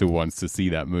Roberts who wants to see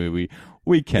that movie.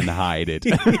 We can hide it.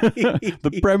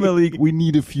 The Premier League, we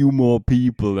need a few more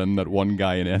people than that one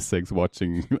guy in Essex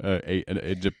watching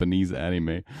a Japanese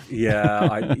anime.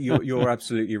 Yeah, you're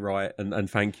absolutely right, and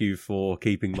thank you for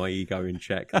keeping my ego in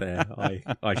check there.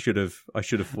 I should have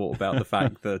thought about the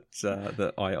fact that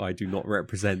that I do not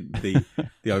represent the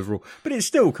overall, but it's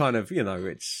still kind of, you know,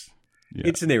 it's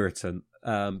an irritant.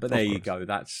 But there you go.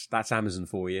 That's Amazon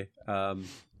for you.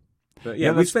 But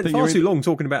yeah, we've spent far too long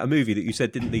talking about a movie that you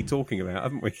said didn't need talking about,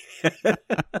 haven't we?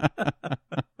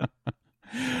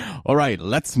 All right,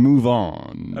 let's move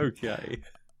on. Okay.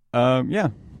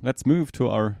 Let's move to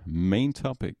our main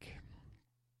topic.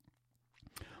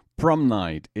 Prom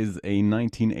Night is a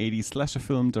 1980 slasher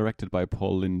film directed by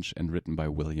Paul Lynch and written by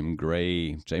William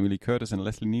Gray. Jamie Lee Curtis and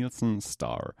Leslie Nielsen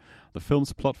star. The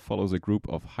film's plot follows a group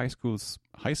of high school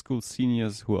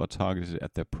seniors who are targeted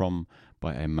at their prom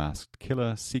by a masked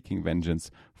killer seeking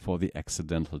vengeance for the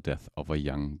accidental death of a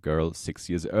young girl 6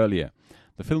 years earlier.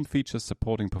 The film features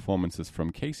supporting performances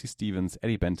from Casey Stevens,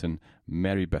 Eddie Benton,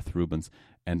 Mary Beth Rubens,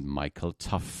 and Michael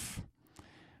Tuff.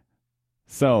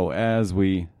 So, as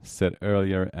we said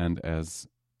earlier, and as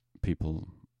people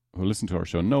who listen to our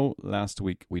show know, last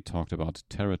week we talked about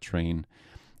Terror Train,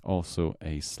 also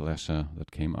a slasher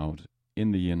that came out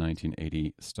in the year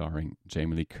 1980, starring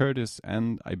Jamie Lee Curtis.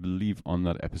 And I believe on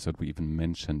that episode we even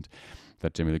mentioned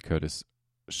that Jamie Lee Curtis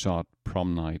shot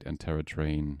Prom Night and Terror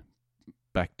Train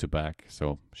back to back.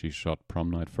 So she shot Prom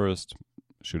Night first,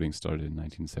 shooting started in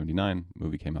 1979,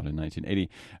 movie came out in 1980,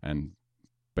 and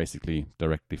basically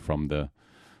directly from the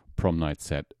Prom Night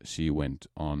set, she went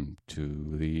on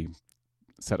to the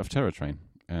set of Terror Train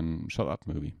and shot that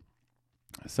movie.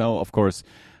 So, of course,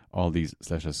 all these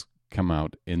slashers come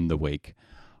out in the wake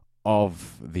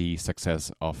of the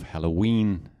success of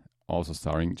Halloween, also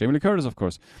starring Jamie Lee Curtis, of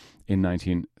course, in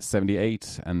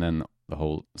 1978, and then the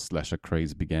whole slasher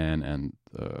craze began, and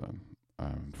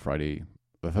Friday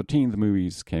the 13th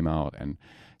movies came out, and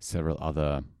several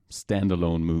other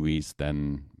standalone movies.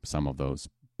 Then some of those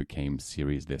became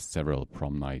series. There's several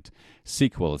Prom Night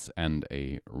sequels and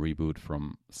a reboot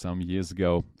from some years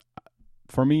ago.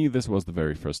 For me, this was the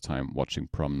very first time watching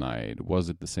Prom Night. Was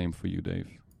it the same for you, Dave?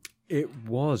 It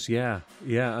was, yeah.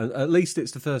 At least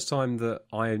it's the first time that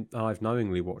I've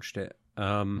knowingly watched it.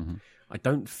 I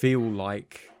don't feel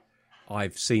like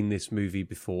I've seen this movie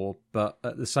before, but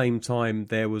at the same time,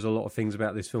 there was a lot of things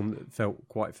about this film that felt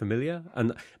quite familiar.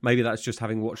 And maybe that's just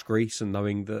having watched Grease and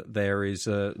knowing that there is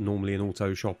normally an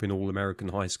auto shop in all American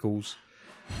high schools.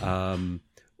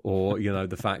 Or,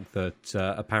 the fact that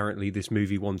apparently this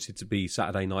movie wanted to be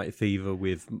Saturday Night Fever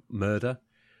with murder.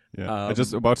 Yeah, I was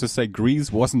just about to say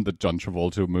Grease wasn't the John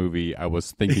Travolta movie I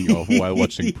was thinking of while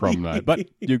watching Prom Night. But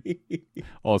you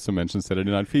also mentioned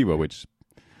Saturday Night Fever, which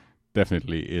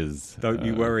definitely is. Don't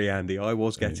you worry, Andy. I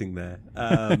was getting there.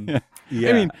 Yeah.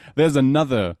 I mean, there's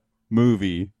another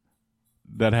movie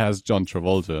that has John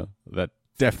Travolta that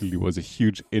definitely was a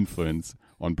huge influence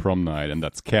on Prom Night, and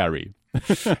that's Carrie.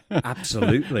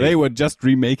 Absolutely. They were just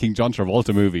remaking John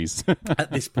Travolta movies. At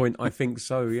this point, I think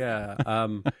so, yeah.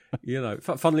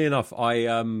 Funnily enough,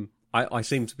 I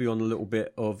seem to be on a little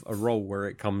bit of a roll where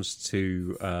it comes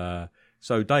to...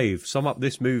 So, Dave, sum up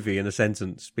this movie in a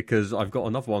sentence, because I've got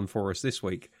another one for us this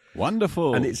week.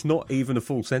 Wonderful. And it's not even a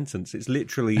full sentence. It's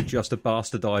literally just a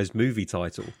bastardized movie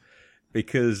title,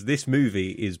 because this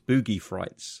movie is Boogie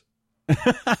Frights. It's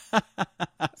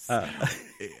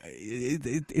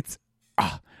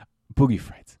Boogie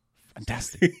Frights.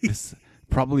 Fantastic. This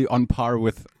probably on par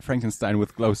with Frankenstein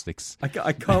with glow sticks.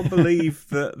 I can't believe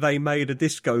that they made a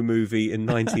disco movie in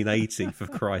 1980, for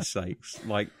Christ's sakes.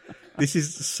 Like, this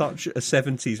is such a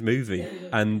 70s movie,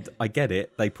 and I get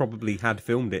it. They probably had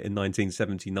filmed it in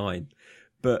 1979,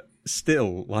 but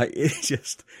still, like, it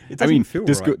doesn't feel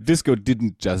right. Disco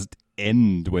didn't just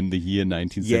end when the year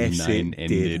 1979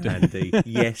 ended. Did, Andy.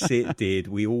 Yes, it did.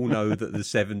 We all know that the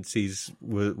 70s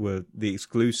were the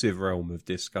exclusive realm of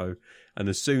disco, and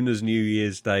as soon as New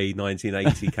Year's Day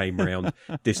 1980 came round,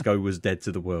 disco was dead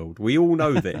to the world. We all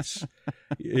know this.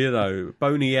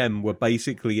 Boney M were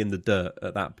basically in the dirt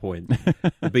at that point.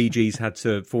 The Bee Gees had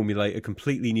to formulate a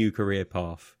completely new career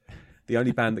path. The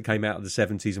only band that came out of the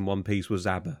 70s in one piece was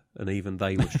ABBA, and even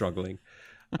they were struggling.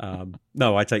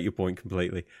 No, I take your point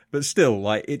completely. But still,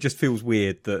 like, it just feels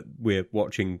weird that we're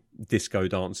watching disco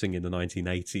dancing in the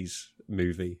 1980s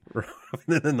movie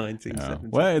rather than the 1970s.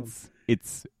 Well,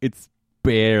 it's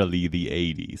barely the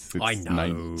 80s. It's I know.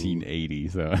 1980,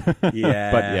 so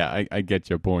yeah. But yeah, I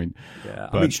get your point. Yeah.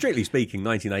 But, I mean, strictly speaking,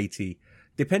 1980,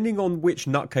 depending on which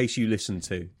nutcase you listen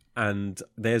to, and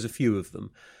there's a few of them,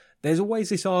 there's always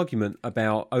this argument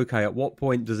about, okay, at what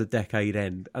point does a decade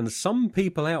end? And some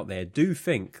people out there do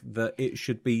think that it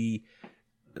should be,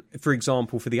 for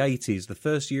example, for the 80s, the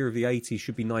first year of the 80s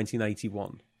should be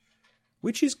 1981,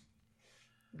 which is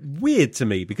weird to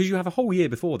me because you have a whole year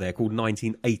before there called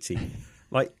 1980.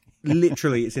 Like,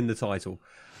 literally, it's in the title.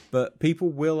 But people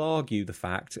will argue the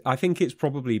fact, I think it's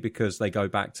probably because they go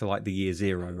back to like the year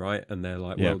zero, right? And they're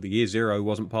like, well, the year zero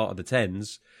wasn't part of the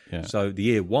tens. Yeah. So the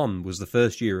year one was the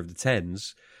first year of the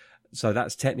tens. So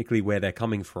that's technically where they're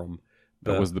coming from.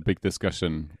 That was the big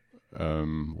discussion.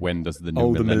 When does the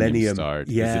new millennium start?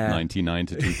 Yeah. Is it 99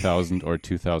 to 2000 or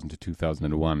 2000 to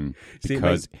 2001?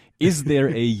 Because is there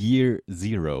a year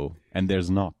zero? And there's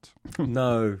not.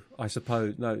 No, I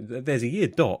suppose. No, there's a year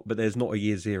dot, but there's not a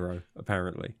year zero,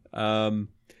 apparently.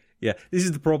 Yeah, this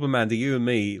is the problem, Andy. You and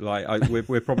me, like,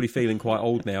 we're probably feeling quite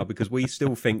old now because we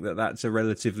still think that that's a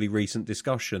relatively recent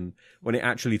discussion when it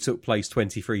actually took place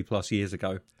 23 plus years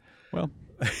ago. Well,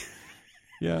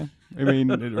 yeah. I mean,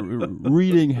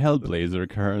 reading Hellblazer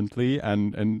currently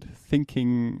and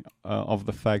thinking of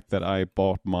the fact that I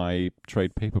bought my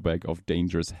trade paperback of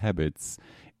Dangerous Habits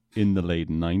in the late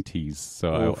 90s.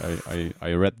 So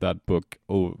I read that book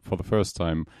for the first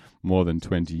time more than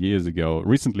 20 years ago.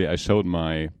 Recently, I showed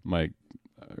my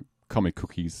Comic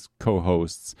Cookies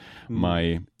co-hosts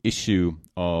my issue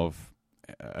of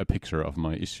a picture of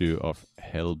my issue of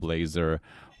Hellblazer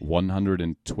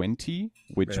 120,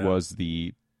 which was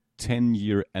the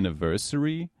 10-year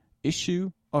anniversary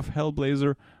issue of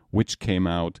Hellblazer, which came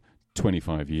out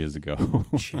 25 years ago.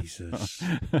 Jesus.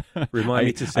 Remind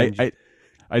me to send you.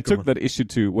 I took that issue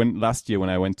last year when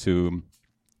I went to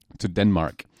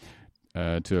Denmark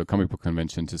to a comic book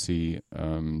convention to see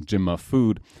Jim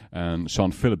Mahfood, and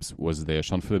Sean Phillips was there.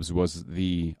 Sean Phillips was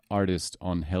the artist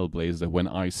on Hellblazer when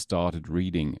I started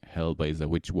reading Hellblazer,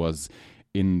 which was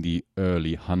in the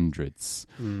early hundreds.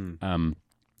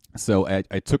 So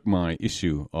I took my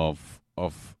issue of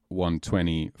of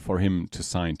 120 for him to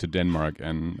sign to Denmark,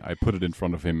 and I put it in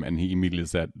front of him, and he immediately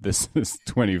said, "This is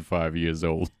 25 years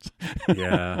old."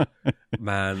 Yeah,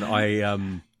 man,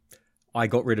 I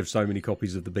got rid of so many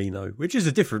copies of the Beano, which is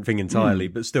a different thing entirely,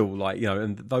 but still, like, you know,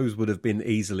 and those would have been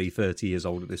easily 30 years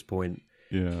old at this point.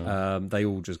 Yeah. They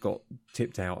all just got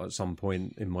tipped out at some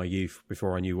point in my youth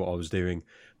before I knew what I was doing.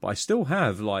 But I still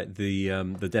have like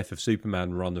the Death of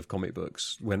Superman run of comic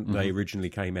books when they originally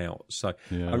came out. So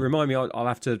remind me, I'll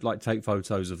have to like take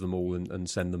photos of them all and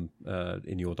send them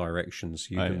in your direction.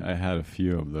 So I had a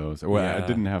few of those. Well, I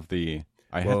didn't have the.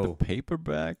 I had the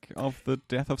paperback of the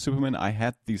Death of Superman. I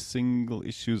had the single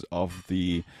issues of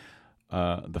the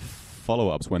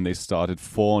follow-ups when they started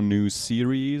 4 new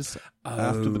series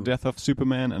after the Death of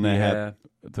Superman, and I had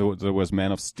there was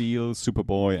Man of Steel,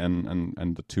 Superboy,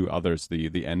 and the 2 others,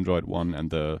 the Android one and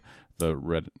the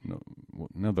red.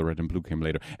 No, the red and blue came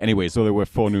later. Anyway, so there were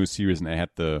 4 new series, and I had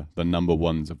the number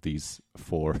ones of these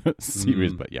 4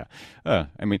 series. But yeah,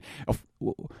 I mean,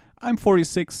 I'm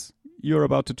 46. You're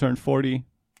about to turn 40.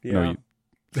 Yeah.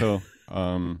 No, so.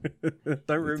 Don't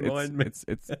remind me.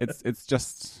 It's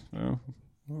just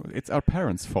it's our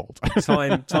parents' fault.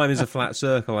 Time is a flat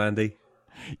circle, Andy.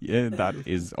 Yeah, that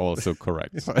is also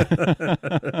correct.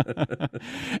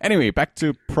 Anyway, back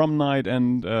to prom night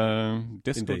and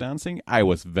disco dancing. I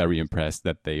was very impressed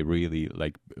that they really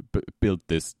like built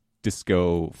this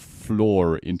disco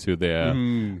floor into their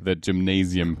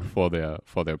gymnasium for their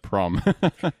prom.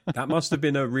 That must have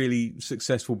been a really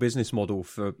successful business model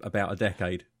for about a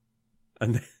decade.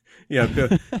 And you know,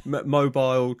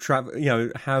 mobile travel, you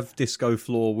know, have disco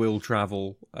floor, will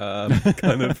travel,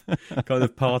 kind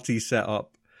of party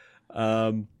setup.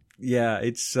 Yeah,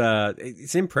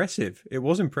 it's impressive. It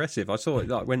was impressive. I saw it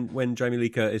like when Jamie Lee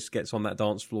Curtis gets on that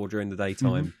dance floor during the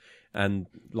daytime and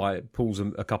like pulls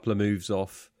a couple of moves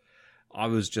off. I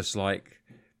was just like,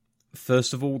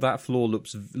 first of all, that floor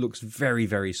looks very,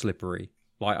 very slippery.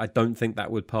 Like, I don't think that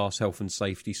would pass health and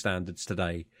safety standards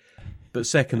today. But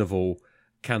second of all,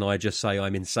 can I just say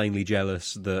I'm insanely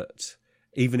jealous that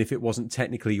even if it wasn't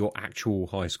technically your actual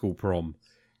high school prom,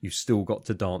 you still got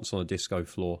to dance on a disco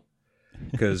floor,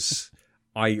 because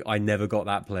I never got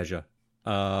that pleasure.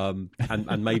 And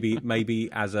maybe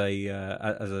as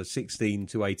a 16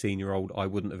 to 18-year-old, I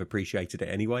wouldn't have appreciated it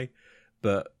anyway.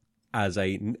 But as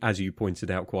you pointed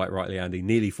out quite rightly, Andy,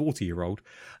 nearly 40-year-old,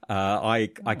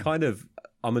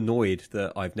 I'm annoyed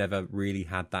that I've never really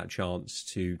had that chance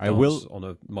to dance on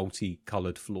a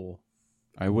multicoloured floor.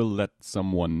 I will let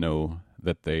someone know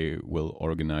that they will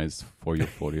organize for your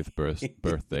 40th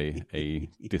birthday a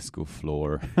disco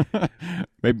floor.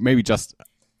 maybe just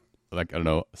like, I don't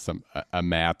know, a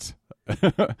mat,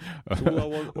 a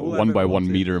 1 by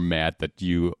 1 meter mat that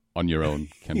you on your own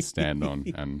can stand on.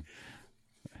 And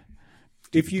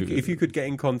if you could get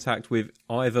in contact with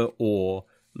either or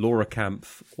Laura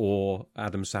Kampf or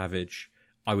Adam Savage,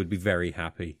 I would be very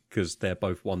happy, because they're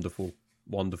both wonderful,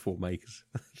 wonderful makers.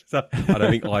 So I don't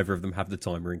think either of them have the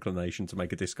time or inclination to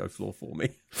make a disco floor for me.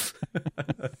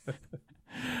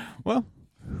 Well,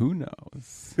 who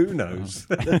knows? Who knows?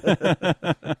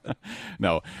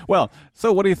 No. Well,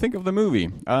 so what do you think of the movie?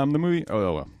 The movie.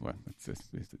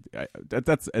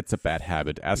 It's a bad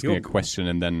habit. Asking a question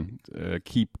and then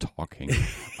keep talking.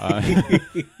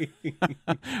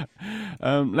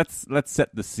 Let's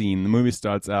set the scene. The movie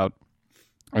starts out,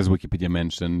 as Wikipedia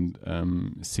mentioned,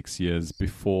 6 years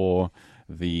before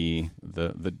the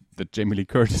Jamie Lee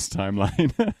Curtis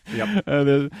timeline. Yep.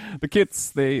 The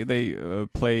kids they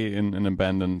play in an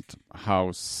abandoned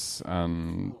house,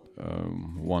 and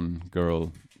one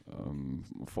girl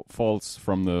falls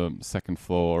from the second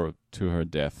floor to her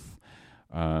death,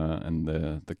 and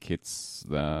the kids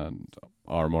that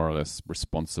are more or less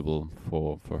responsible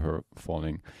for her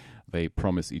falling, they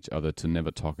promise each other to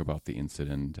never talk about the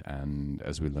incident. And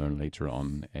as we learn later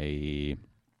on, a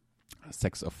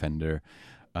sex offender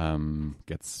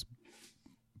gets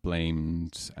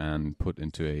blamed and put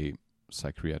into a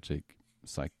psychiatric.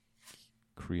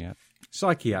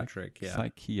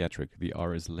 The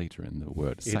R is later in the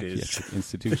word. Psychiatric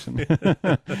institution.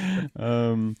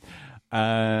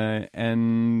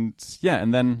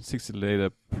 And then 6 years later,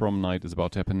 prom night is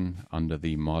about to happen under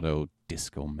the motto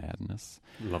Disco Madness.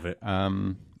 Love it.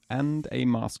 And a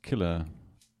masked killer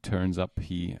turns up.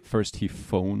 He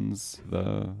phones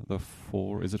the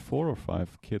 4. Is it 4 or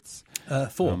 5 kids?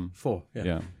 4.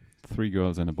 Yeah, 3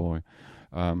 girls and a boy.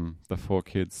 The 4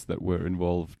 kids that were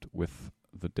involved with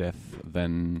the death.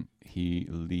 Then he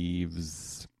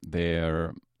leaves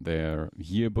their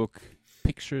yearbook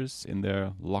pictures in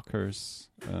their lockers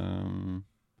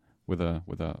with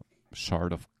a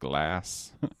shard of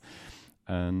glass.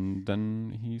 and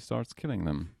then he starts killing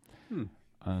them.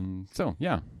 And so,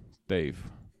 yeah, Dave,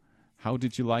 how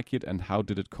did you like it, and how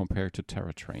did it compare to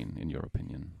Terror Train, in your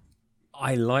opinion?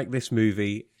 I like this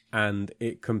movie, and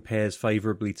it compares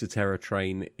favourably to Terror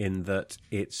Train in that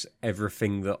it's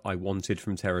everything that I wanted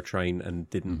from Terror Train and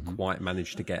didn't quite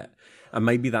manage to get. And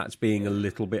maybe that's being a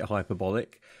little bit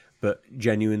hyperbolic, but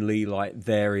genuinely, like,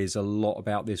 there is a lot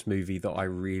about this movie that I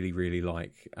really, really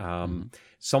like.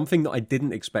 Something that I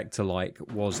didn't expect to like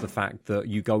was the fact that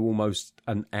you go almost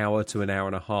an hour to an hour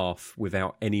and a half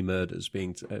without any murders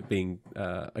being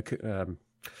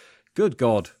good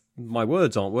God, my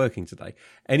words aren't working today.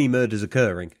 Any murders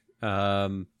occurring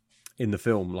in the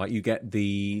film. Like, you get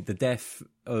the death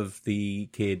of the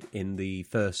kid in the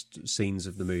first scenes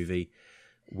of the movie,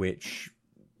 which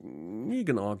you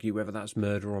can argue whether that's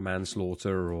murder or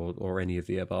manslaughter or any of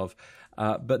the above.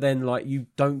 But then, like, you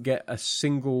don't get a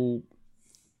single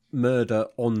murder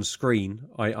on screen.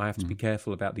 I have to be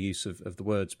careful about the use of the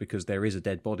words, because there is a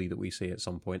dead body that we see at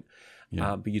some point.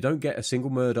 But you don't get a single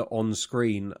murder on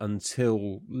screen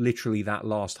until literally that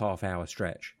last half-hour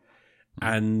stretch.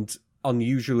 And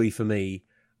unusually for me,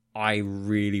 I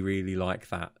really, really like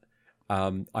that.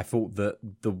 I thought that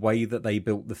the way that they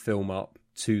built the film up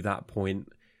to that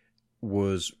point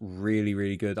was really,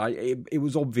 really good. It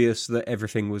was obvious that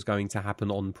everything was going to happen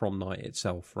on prom night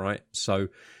itself, right? So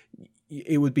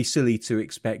it would be silly to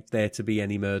expect there to be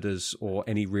any murders or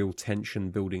any real tension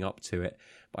building up to it.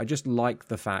 But I just like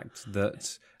the fact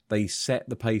that they set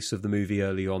the pace of the movie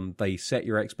early on. They set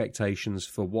your expectations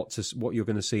for what you're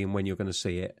going to see and when you're going to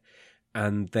see it.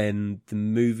 And then the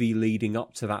movie leading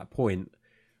up to that point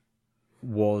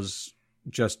was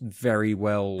just very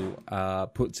well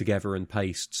put together and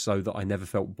paced, so that I never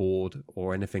felt bored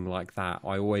or anything like that.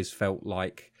 I always felt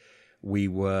like we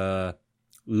were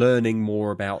learning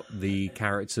more about the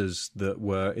characters that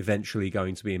were eventually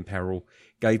going to be in peril.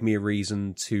 Gave me a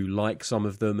reason to like some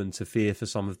of them and to fear for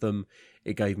some of them.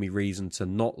 It gave me reason to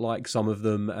not like some of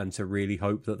them and to really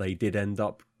hope that they did end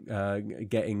up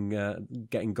getting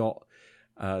got,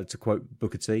 to quote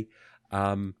Booker T.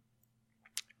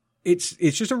 It's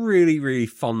just a really, really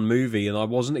fun movie, and I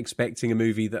wasn't expecting a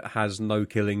movie that has no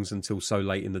killings until so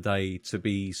late in the day to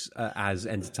be as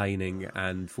entertaining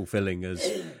and fulfilling as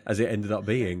it ended up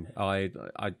being. I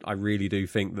really do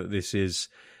think that this is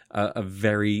a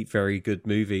very, very good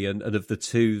movie, and of the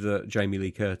two that Jamie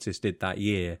Lee Curtis did that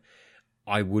year,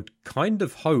 I would kind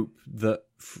of hope that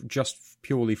just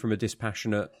purely from a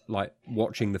dispassionate, like,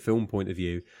 watching the film point of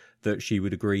view, that she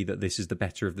would agree that this is the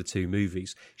better of the two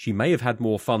movies. She may have had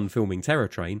more fun filming Terror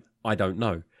Train, I don't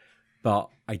know. But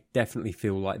I definitely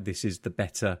feel like this is the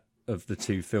better of the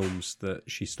two films that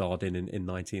she starred in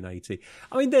 1980.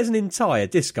 I mean, there's an entire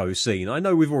disco scene. I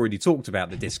know we've already talked about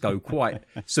the disco quite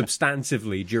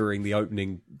substantively during the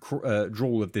opening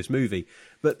drawl of this movie,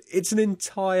 but it's an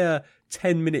entire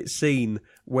 10-minute scene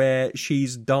where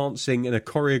she's dancing in a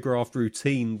choreographed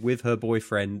routine with her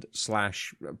boyfriend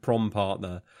 / prom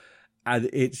partner. And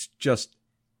it's just,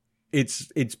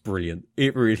 it's brilliant.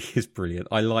 It really is brilliant.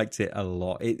 I liked it a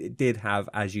lot. It did have,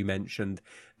 as you mentioned,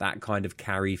 that kind of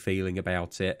Carrie feeling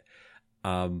about it.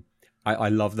 I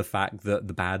love the fact that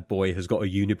the bad boy has got a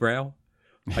unibrow.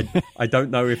 I don't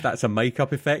know if that's a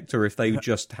makeup effect or if they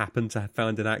just happened to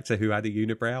find an actor who had a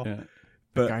unibrow. Yeah.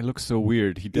 But the guy looks so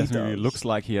weird. He definitely looks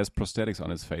like he has prosthetics on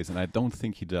his face, and I don't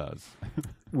think he does.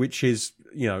 Which is,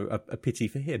 a pity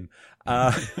for him.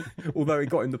 Although it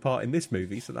got him the part in this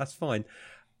movie, so that's fine.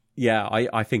 Yeah,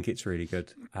 I think it's really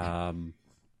good.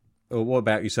 What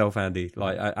about yourself, Andy?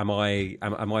 Like, am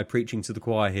I preaching to the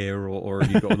choir here, or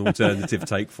have you got an alternative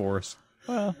take for us?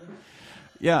 Well,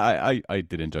 yeah, I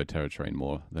did enjoy Terror Train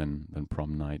more than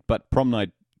Prom Night, but Prom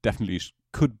Night definitely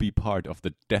could be part of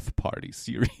the Death Party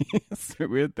series. It's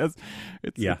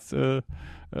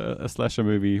a slasher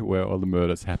movie where all the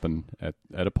murders happen at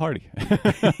a party.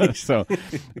 So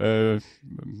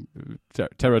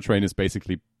Terror Train is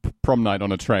basically Prom Night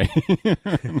on a train.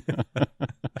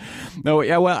 No,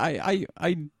 yeah, well, I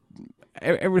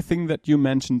everything that you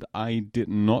mentioned I did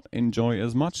not enjoy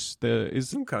as much. There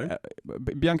is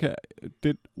Bianca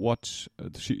did watch.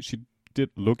 She did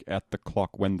look at the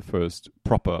clock when the first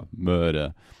proper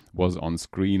murder was on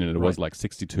screen, and it was like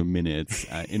 62 minutes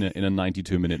in a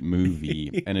 92-minute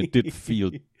movie, and it did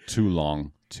feel too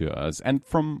long to us. And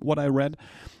from what I read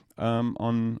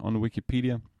on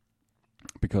Wikipedia,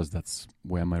 because that's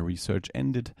where my research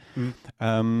ended,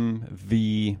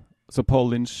 so Paul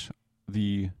Lynch,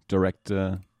 the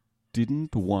director,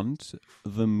 didn't want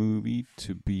the movie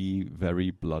to be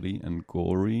very bloody and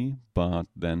gory, but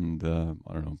then the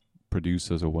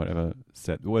producers or whatever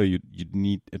said, well, you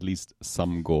need at least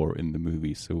some gore in the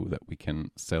movie so that we can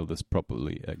sell this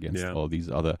properly against all these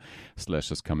other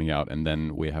slashers coming out. And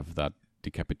then we have that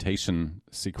decapitation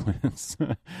sequence,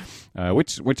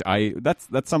 that's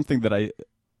something that I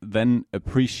then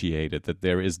appreciated, that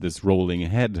there is this rolling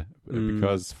head,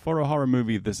 because for a horror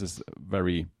movie this is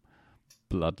very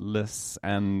bloodless,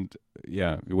 and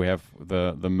we have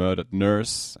the murdered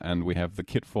nurse, and we have the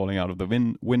kid falling out of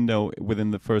the window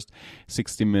within the first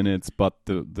 60 minutes, but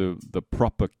the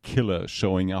proper killer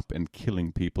showing up and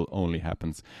killing people only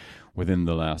happens within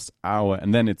the last hour,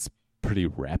 and then it's pretty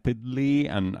rapidly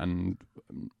and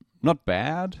not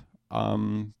bad,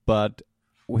 but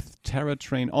with Terror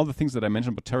Train, all the things that I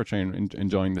mentioned about Terror Train,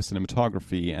 enjoying the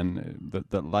cinematography and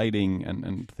the lighting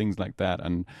and things like that,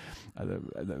 and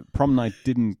the Prom Night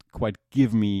didn't quite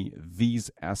give me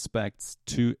these aspects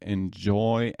to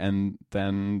enjoy, and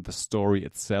then the story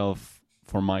itself,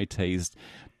 for my taste,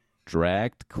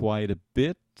 dragged quite a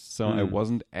bit, so I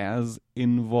wasn't as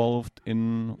involved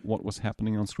in what was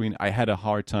happening on screen. I had a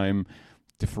hard time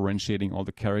differentiating all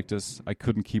the characters. I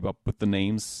couldn't keep up with the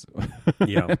names.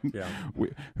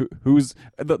 Who's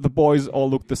the boys all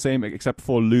look the same except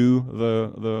for Lou,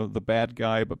 the bad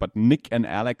guy, but Nick and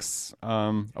Alex,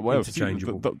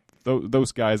 interchangeable.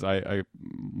 Those guys I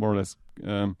more or less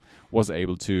was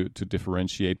able to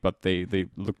differentiate, but they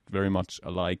looked very much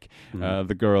alike.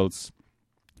 The girls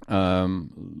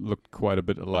looked quite a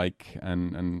bit alike,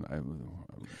 and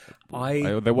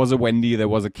there was a Wendy, there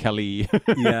was a Kelly.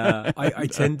 I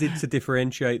tended to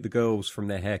differentiate the girls from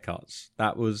their haircuts.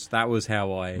 That was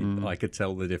how I could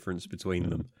tell the difference between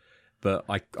them. But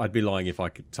I'd be lying if I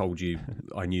told you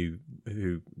I knew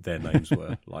who their names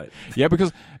were.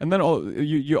 Because and then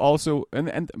you also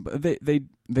and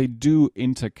they do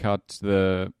intercut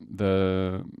the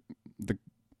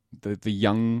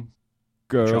young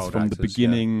girls child from actors, the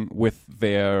beginning with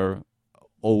their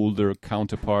older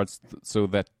counterparts, so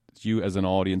that you as an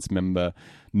audience member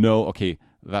know, okay,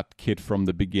 that kid from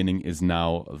the beginning is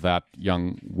now that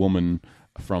young woman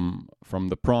from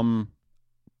the prom.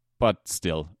 But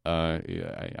still,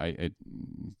 I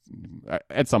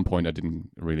at some point I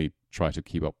didn't really try to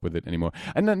keep up with it anymore.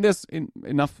 And then there's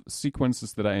enough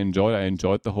sequences that I enjoyed. I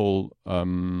enjoyed the whole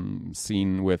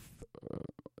scene with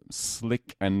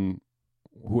Slick and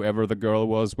whoever the girl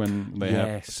was when they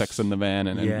have sex in the van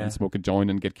and smoke a joint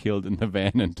and get killed in the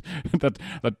van, and that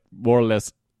more or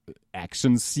less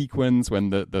action sequence when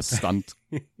the stunt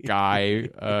guy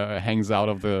hangs out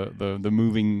of the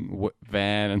moving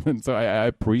van, and so I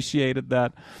appreciated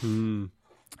that.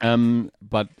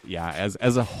 But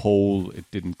as a whole, it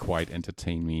didn't quite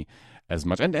entertain me as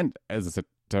much. And as I said,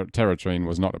 Terror Train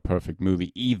was not a perfect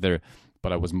movie either,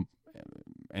 but I was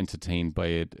entertained by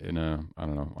it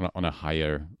on a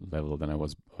higher level than I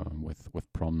was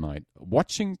with Prom Night.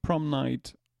 Watching Prom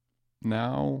Night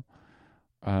now,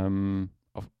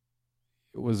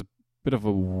 it was a bit of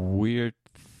a weird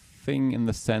thing in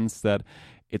the sense that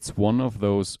it's one of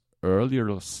those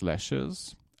earlier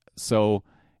slashers, so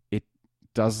it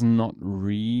does not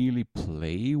really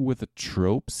play with the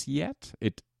tropes yet.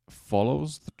 It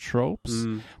follows the tropes,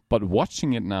 but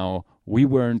watching it now, we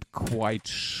weren't quite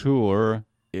sure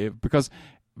because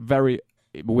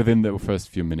within the first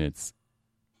few minutes,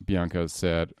 Bianca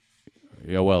said,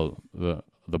 the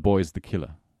boy is the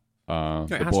killer.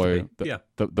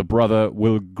 The brother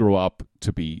will grow up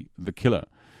to be the killer.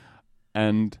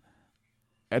 And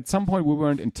at some point we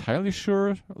weren't entirely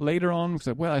sure. Later on, we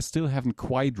said, I still haven't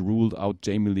quite ruled out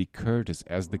Jamie Lee Curtis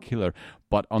as the killer.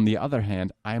 But on the other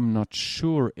hand, I'm not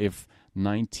sure if in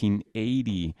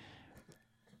 1980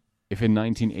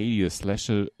 the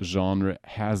slasher genre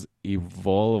has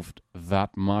evolved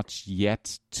that much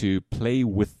yet to play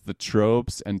with the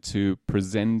tropes and to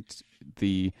present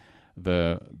the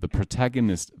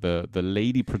protagonist, the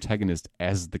lady protagonist,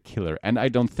 as the killer. And I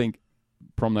don't think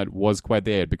Prom Night was quite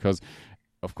there, because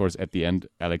of course at the end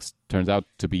Alex turns out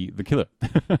to be the killer.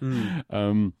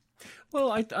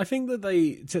 Well, I think that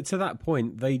they, to that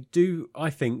point, they do,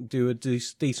 I think, do a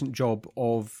decent job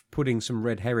of putting some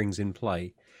red herrings in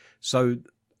play. So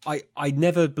I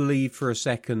never believed for a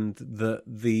second that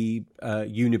the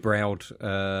unibrowed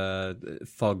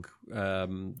thug,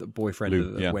 the boyfriend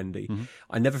of Wendy,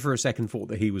 I never for a second thought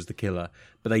that he was the killer.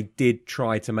 But they did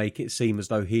try to make it seem as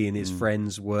though he and his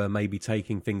friends were maybe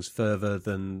taking things further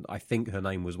than, I think her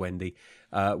name was Wendy,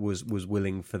 was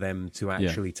willing for them to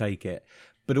actually take it.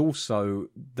 But also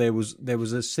there was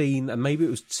a scene, and maybe it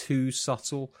was too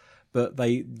subtle, but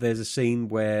there's a scene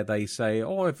where they say,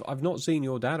 "Oh, I've not seen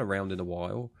your dad around in a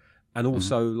while," And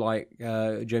also, like,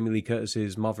 Jamie Lee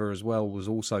Curtis's mother as well was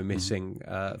also missing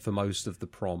for most of the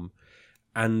prom.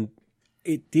 And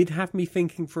it did have me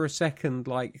thinking for a second,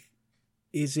 like,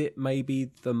 is it maybe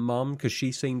the mum? Because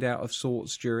she seemed out of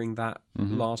sorts during that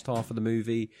last half of the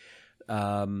movie.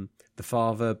 The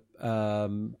father,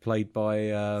 played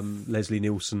by Leslie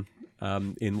Nielsen,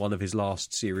 in one of his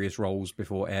last serious roles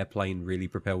before Airplane really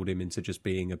propelled him into just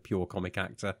being a pure comic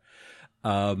actor.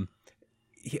 I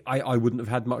wouldn't have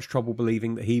had much trouble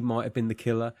believing that he might have been the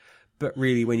killer. But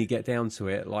really, when you get down to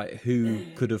it, like, who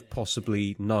could have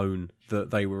possibly known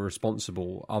that they were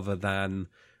responsible other than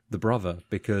the brother?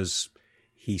 Because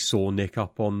he saw Nick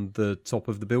up on the top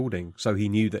of the building, so he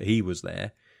knew that he was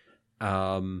there.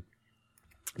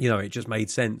 It just made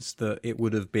sense that it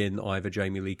would have been either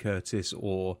Jamie Lee Curtis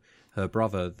or her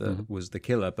brother that was the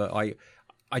killer. But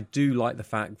I do like the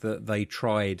fact that they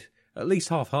tried, at least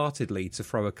half-heartedly, to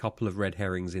throw a couple of red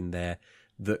herrings in there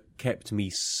that kept me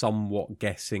somewhat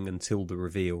guessing until the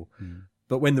reveal.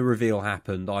 But when the reveal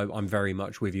happened, I'm very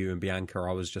much with you and Bianca.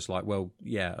 I was just like, well,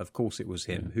 yeah, of course it was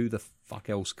him. Who the fuck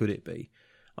else could it be?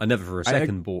 I never for a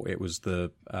second bought it was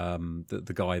the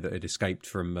guy that had escaped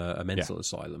from a mental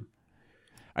asylum.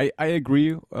 I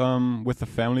agree with the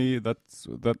family that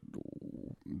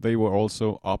they were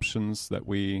also options that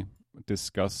we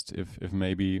discussed if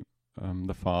maybe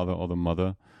the father or the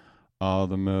mother are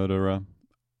the murderer.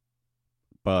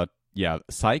 But yeah,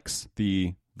 Sykes,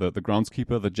 the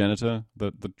groundskeeper, the janitor,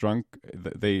 the drunk,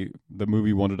 the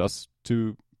movie wanted us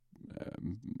to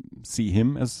see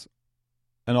him as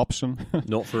an option.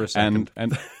 Not for a second.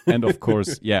 and of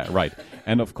course, yeah, right.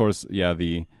 And of course, yeah,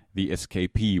 the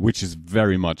escapee, which is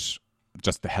very much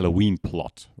just the Halloween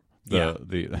plot.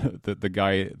 The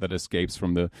guy that escapes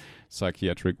from the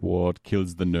psychiatric ward,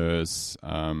 kills the nurse,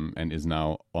 and is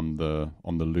now on the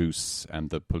loose,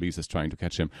 and the police is trying to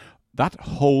catch him. That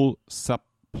whole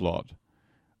subplot,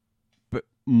 but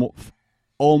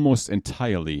almost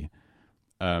entirely,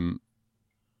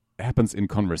 happens in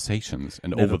conversations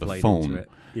and Never over the played phone. into it.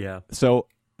 Yeah. So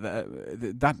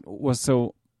that was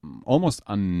so almost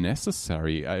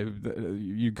unnecessary.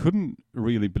 You couldn't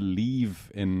really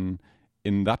believe in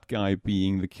that guy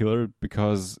being the killer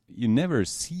because you never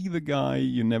see the guy.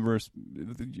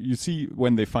 You see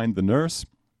when they find the nurse,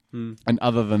 and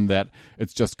other than that,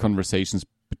 it's just conversations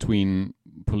between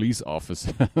police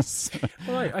officers.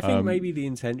 Well, I think maybe the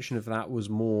intention of that was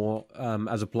more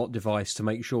as a plot device to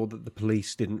make sure that the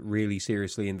police didn't really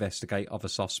seriously investigate other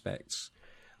suspects.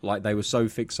 Like, they were so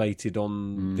fixated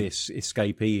on this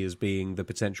escapee as being the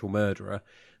potential murderer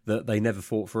that they never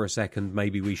thought for a second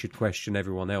maybe we should question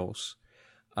everyone else.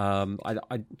 I'm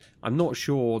not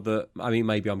sure that... I mean,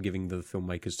 maybe I'm giving the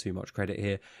filmmakers too much credit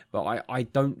here, but I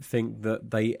don't think that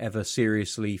they ever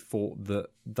seriously thought that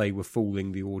they were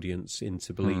fooling the audience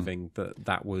into believing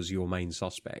that was your main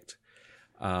suspect.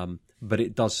 But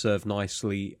it does serve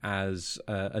nicely as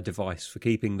a device for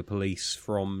keeping the police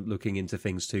from looking into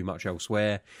things too much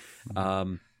elsewhere.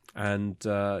 And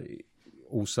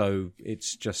also,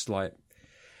 it's just like...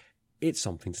 It's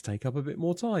something to take up a bit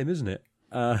more time, isn't it?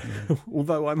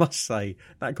 Although I must say,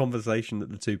 that conversation that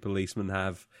the two policemen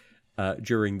have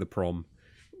during the prom,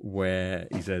 where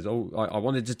he says, "Oh, I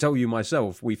wanted to tell you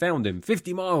myself. We found him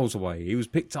 50 miles away. He was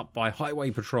picked up by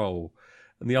highway patrol."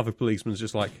 And the other policeman's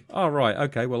just like, "Oh, right,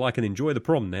 okay, well, I can enjoy the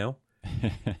prom now."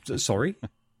 Sorry?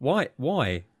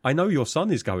 Why? I know your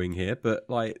son is going here, but,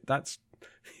 like, that's...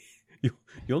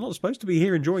 You're not supposed to be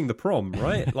here enjoying the prom,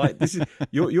 right? Like, this is...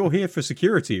 You're here for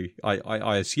security,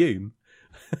 I assume.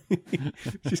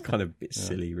 It's just kind of a bit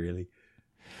silly, really.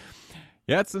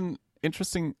 Yeah, it's an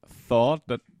interesting thought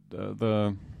that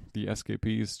the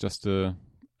escapee is just a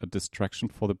distraction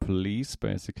for the police,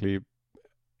 basically.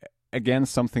 Again,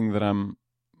 something that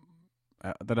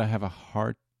I have a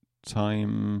hard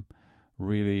time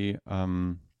really.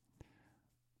 I'm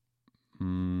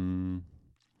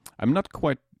not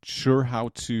quite sure how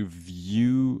to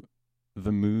view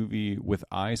the movie with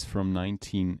eyes from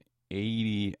 1980.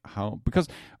 Because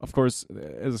of course,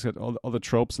 as I said, all the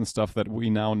tropes and stuff that we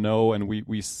now know, and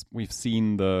we've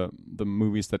seen the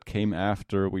movies that came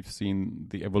after, we've seen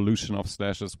the evolution of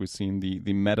slashers, we've seen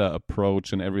the meta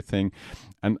approach and everything,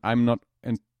 and I'm not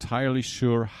entirely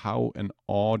sure how an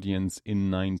audience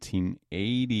in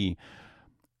 1980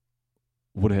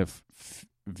 would have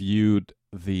viewed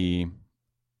the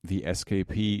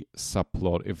escapee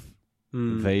subplot if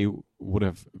they would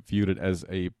have viewed it as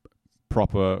a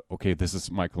proper, okay, this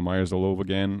is Michael Myers all over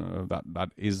again. That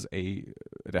is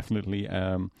definitely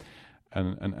an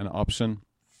option.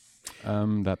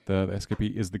 That the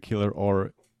escapee is the killer,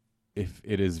 or if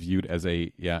it is viewed as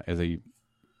a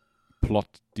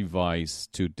plot device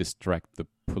to distract the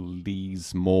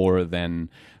police more than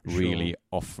really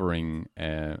offering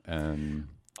a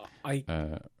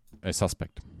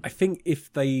suspect. I think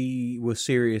if they were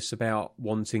serious about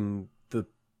wanting the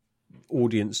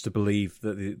audience to believe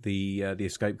that the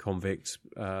escaped convict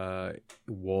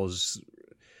was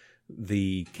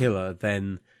the killer,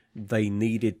 then they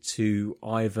needed to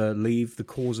either leave the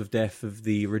cause of death of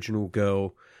the original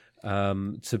girl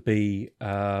to be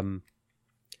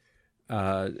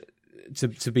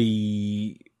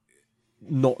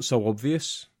not so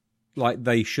obvious. Like,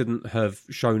 they shouldn't have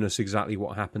shown us exactly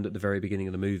what happened at the very beginning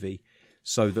of the movie,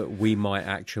 so that we might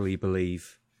actually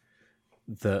believe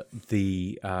that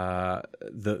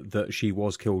that she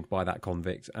was killed by that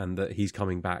convict, and that he's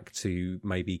coming back to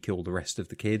maybe kill the rest of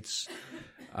the kids.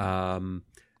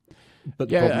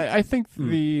 But I think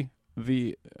the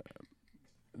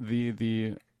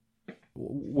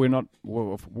we're not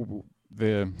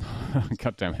the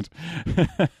God damn it.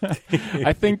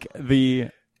 I think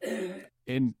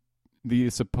the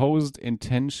supposed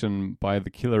intention by the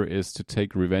killer is to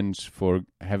take revenge for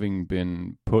having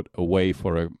been put away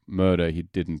for a murder he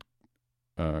didn't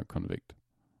convict.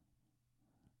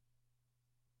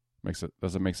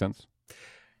 Does it make sense?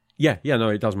 Yeah, no,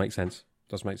 it does make sense.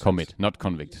 Commit, not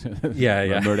convict. Yeah.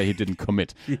 A murder he didn't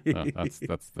commit. That's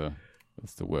the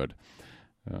word.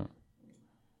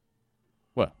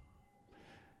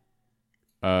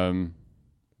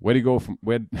 Where do you go from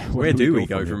where do we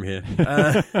go from here?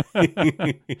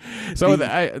 So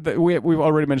we've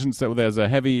already mentioned, so there's a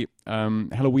heavy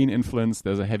Halloween influence,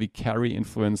 there's a heavy Carrie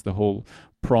influence, the whole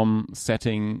prom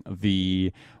setting,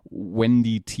 the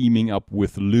Wendy teaming up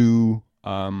with Lou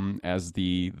as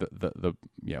the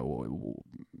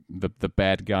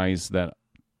bad guys that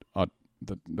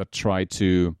try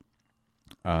to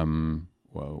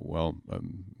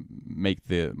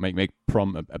make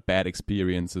prom a bad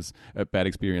experience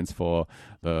for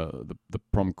the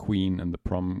prom queen and the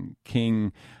prom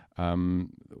king.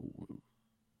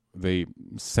 The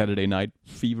Saturday Night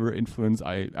Fever influence,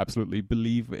 I absolutely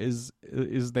believe is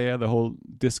there, the whole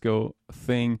disco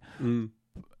thing.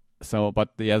 So,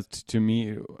 but to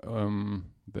me,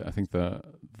 I think the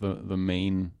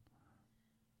main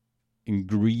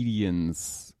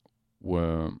ingredients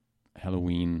were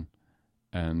Halloween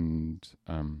and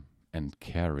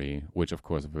Carrie, which of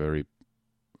course were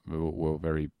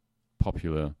very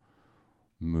popular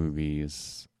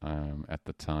movies at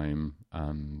the time,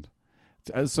 and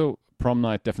so Prom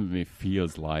Night definitely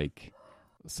feels like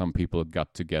some people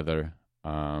got together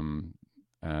and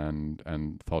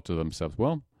thought to themselves,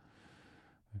 well,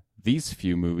 these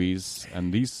few movies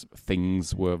and these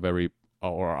things were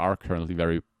are currently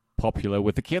very popular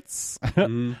with the kids.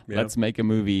 Let's make a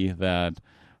movie that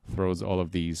throws all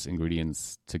of these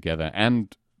ingredients together,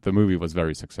 and the movie was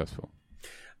very successful.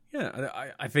 Yeah,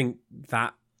 I think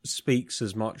that speaks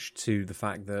as much to the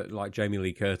fact that, like, Jamie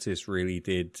Lee Curtis really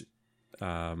did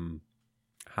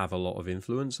have a lot of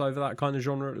influence over that kind of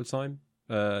genre at the time.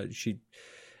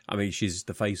 She's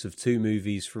the face of two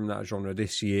movies from that genre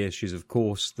this year. She's, of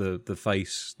course, the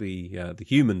face, the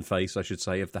human face, I should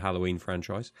say, of the Halloween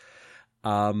franchise.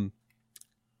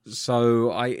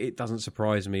 So it doesn't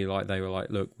surprise me. Like, they were like,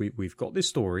 look, we've got this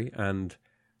story, and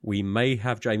we may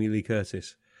have Jamie Lee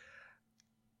Curtis.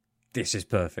 This is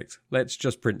perfect. Let's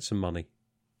just print some money.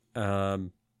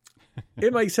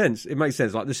 It makes sense. It makes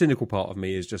sense. Like, the cynical part of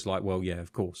me is just like, well, yeah,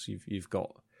 of course, you've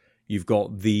got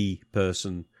the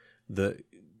person that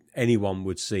anyone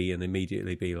would see and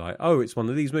immediately be like, oh, it's one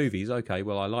of these movies. Okay,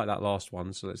 well, I like that last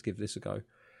one, so let's give this a go.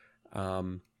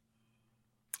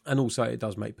 And also, it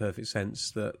does make perfect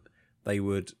sense that they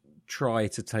would try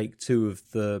to take two of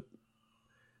the...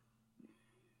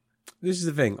 This is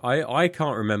the thing. I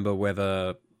can't remember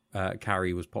whether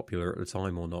Carrie was popular at the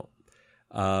time or not.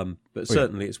 But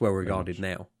certainly it's well regarded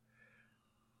now.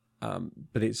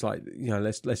 But it's like,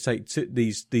 let's take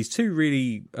these two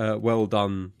really well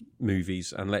done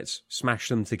movies and let's smash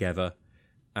them together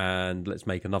and let's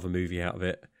make another movie out of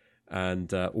it.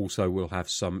 And also we'll have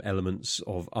some elements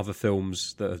of other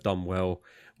films that have done well.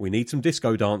 We need some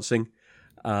disco dancing.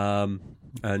 And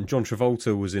John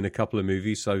Travolta was in a couple of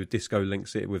movies, so disco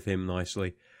links it with him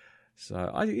nicely.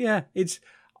 So I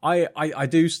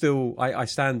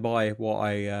stand by what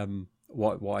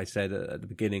I said at the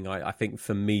beginning. I think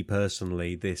for me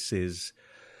personally, this is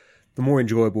the more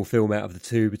enjoyable film out of the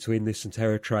two between this and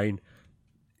Terror Train.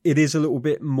 It is a little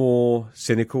bit more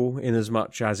cynical in as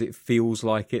much as it feels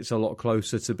like it's a lot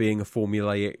closer to being a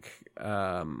formulaic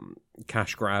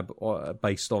cash grab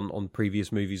based on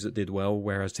previous movies that did well,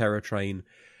 whereas Terror Train,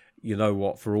 you know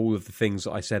what, for all of the things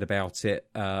that I said about it,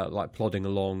 like plodding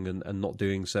along and not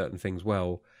doing certain things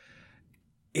well,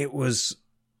 it was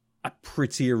a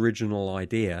pretty original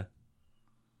idea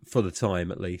for the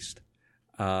time, at least.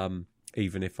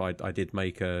 Even if I did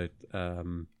make a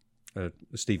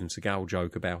Steven Seagal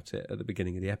joke about it at the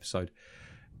beginning of the episode.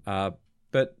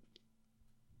 But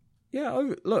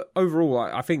yeah, look, overall,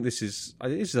 I think this is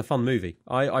a fun movie.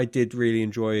 I did really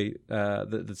enjoy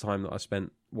the time that I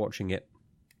spent watching it.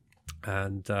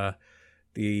 And I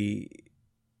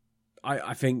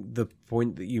think the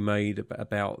point that you made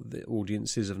about the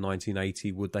audiences of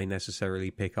 1980, would they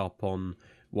necessarily pick up on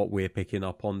what we're picking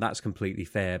up on? That's completely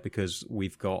fair, because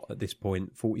we've got, at this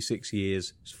point, 43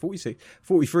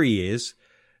 years.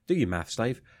 Do your maths,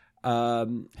 Dave.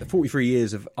 43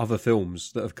 years of other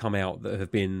films that have come out that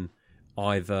have been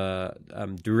either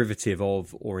derivative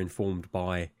of or informed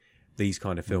by these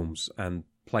kind of films, and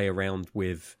play around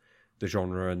with the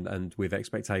genre and with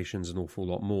expectations an awful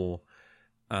lot more.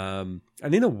 And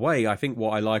in a way, I think what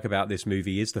I like about this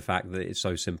movie is the fact that it's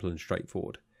so simple and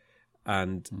straightforward.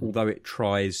 And although it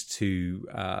tries to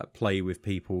play with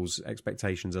people's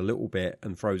expectations a little bit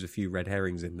and throws a few red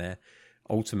herrings in there,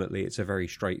 ultimately it's a very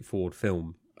straightforward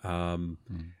film. And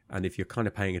if you're kind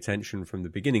of paying attention from the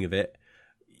beginning of it,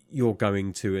 you're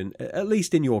going to, at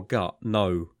least in your gut,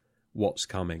 know what's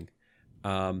coming.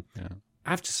 I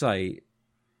have to say,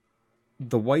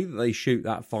 the way that they shoot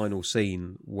that final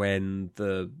scene when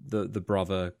the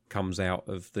brother comes out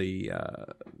of the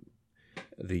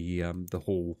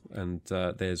hall, and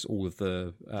there's all of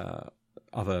the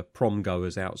other prom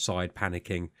goers outside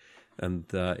panicking, and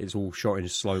it's all shot in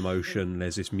slow motion.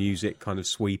 There's this music kind of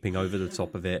sweeping over the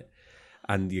top of it,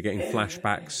 and you're getting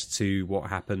flashbacks to what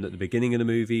happened at the beginning of the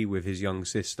movie with his young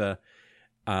sister.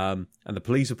 And the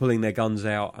police are pulling their guns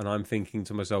out, and I'm thinking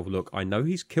to myself, look, I know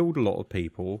he's killed a lot of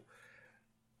people,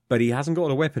 but he hasn't got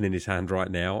a weapon in his hand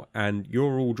right now, and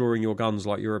you're all drawing your guns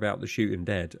like you're about to shoot him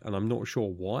dead, and I'm not sure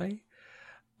why.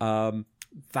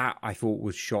 That I thought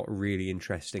was shot really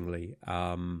interestingly.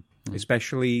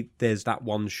 Especially there's that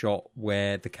one shot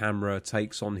where the camera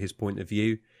takes on his point of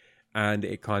view, and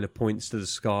it kind of points to the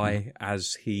sky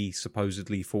as he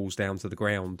supposedly falls down to the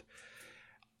ground.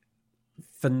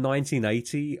 For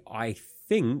 1980, I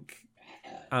think,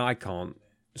 I can't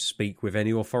speak with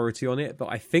any authority on it, but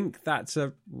I think that's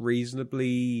a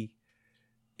reasonably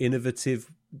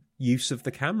innovative use of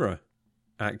the camera,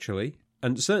 actually.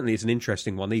 And certainly it's an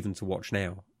interesting one even to watch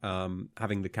now,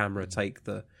 having the camera take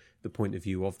the point of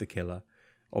view of the killer.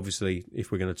 Obviously,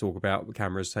 if we're going to talk about the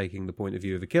cameras taking the point of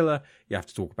view of the killer, you have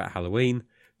to talk about Halloween,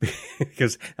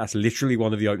 because that's literally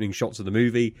one of the opening shots of the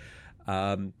movie.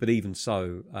 But even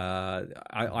so,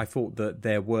 I thought that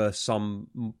there were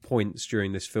some points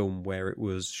during this film where it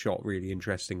was shot really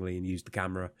interestingly and used the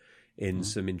camera in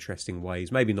some interesting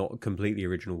ways. Maybe not completely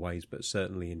original ways, but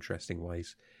certainly interesting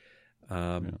ways.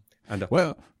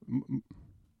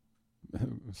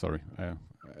 Sorry,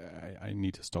 I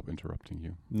need to stop interrupting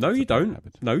you. No, you don't.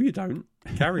 No, you don't.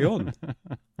 Carry on.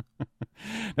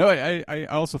 No, I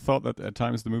also thought that at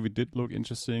times the movie did look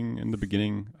interesting in the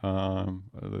beginning. I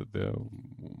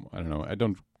don't know.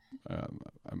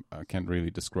 I can't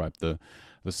really describe the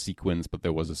sequence, but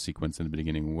there was a sequence in the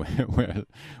beginning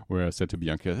where I said to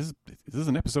Bianca, "This is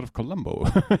an episode of Columbo."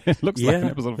 It looks like an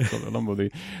episode of Columbo,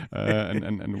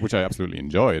 and which I absolutely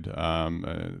enjoyed. I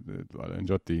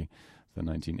enjoyed the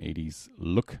 1980s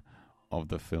look of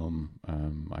the film.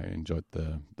 I enjoyed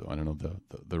the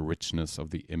richness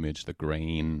of the image, the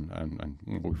grain, and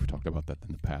we've talked about that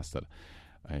in the past. That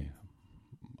I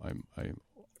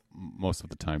most of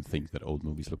the time think that old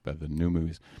movies look better than new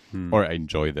movies, or I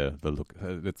enjoy the look.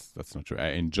 That's not true. I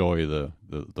enjoy the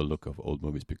look of old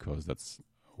movies because that's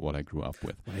what I grew up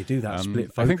with. They do that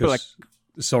split focus. I think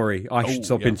Sorry, I should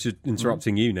stop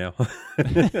interrupting you now.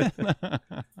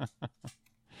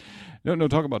 No,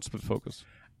 talk about split focus.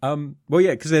 Well,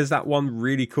 yeah, because there's that one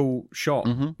really cool shot,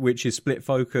 which is split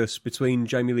focus between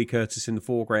Jamie Lee Curtis in the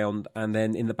foreground, and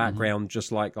then in the background,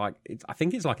 just like I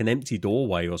think it's like an empty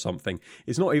doorway or something.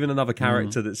 It's not even another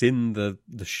character that's in the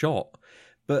shot,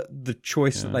 but the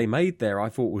choice that they made there, I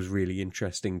thought was really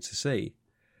interesting to see.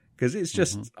 Because it's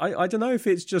just, I don't know if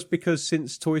it's just because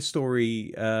since Toy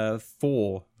Story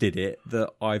 4 did it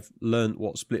that I've learned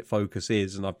what split focus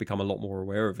is, and I've become a lot more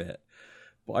aware of it.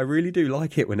 But I really do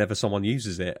like it whenever someone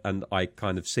uses it, and I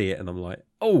kind of see it and I'm like,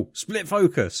 oh, split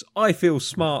focus. I feel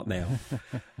smart now.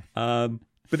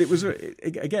 But it was,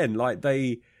 again, like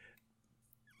they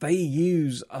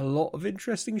use a lot of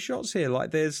interesting shots here.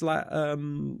 Like there's like,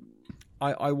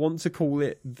 I want to call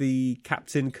it the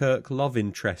Captain Kirk love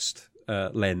interest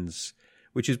lens,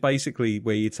 which is basically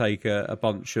where you take a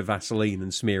bunch of Vaseline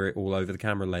and smear it all over the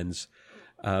camera lens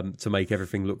to make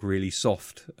everything look really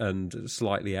soft and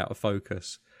slightly out of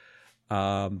focus.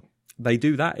 They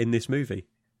do that in this movie.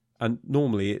 And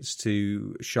normally it's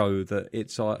to show that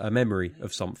it's a memory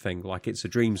of something, like it's a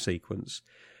dream sequence.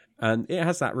 And it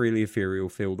has that really ethereal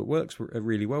feel that works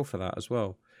really well for that as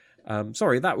well.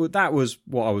 Sorry, that was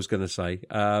what I was going to say.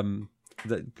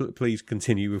 Please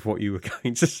continue with what you were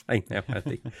going to say now,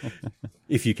 Andy,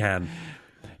 if you can.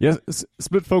 Yes,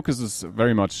 split focus is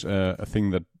very much a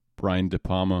thing that Brian De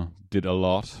Palma did a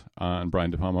lot. And Brian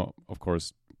De Palma, of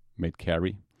course, made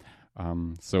Carrie.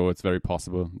 So it's very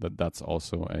possible that that's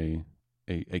also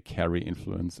a Carrie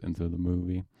influence into the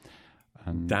movie.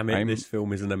 And damn it, this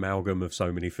film is an amalgam of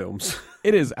so many films.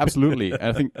 It is, absolutely.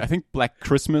 I think Black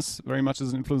Christmas very much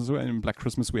is an influence. In Black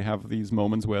Christmas we have these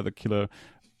moments where the killer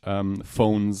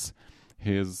phones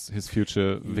his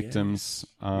future victims,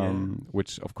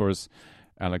 which of course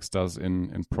Alex does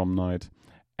in Prom Night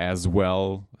as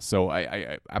well. So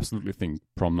I absolutely think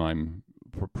Prom Night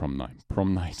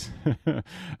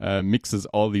mixes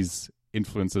all these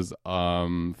influences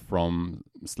from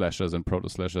slashers and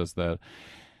proto-slashers that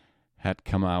had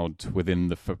come out within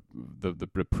the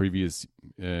previous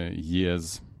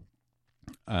years,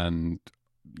 and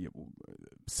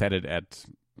set it at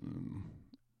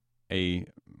at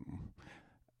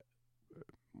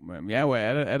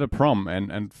a prom,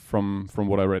 and from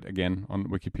what I read again on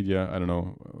Wikipedia, I don't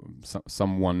know,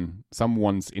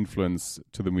 someone's influence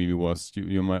to the movie was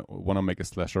you might want to make a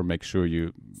slasher, make sure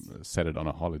you set it on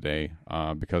a holiday,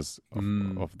 because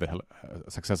of the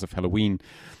success of Halloween,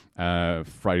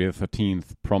 Friday the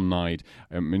 13th, Prom Night.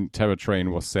 Terror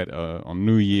Train was set on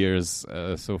New Year's,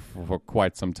 so for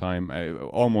quite some time,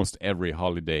 almost every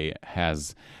holiday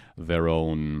has their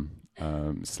own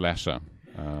slasher.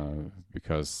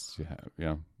 Because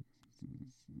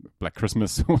Black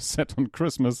Christmas was set on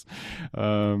Christmas,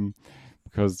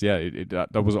 because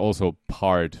that was also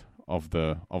part of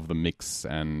the mix,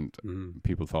 and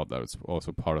people thought that was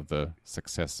also part of the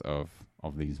success of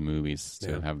these movies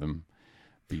to have them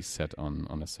be set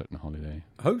on a certain holiday.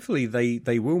 Hopefully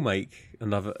they will make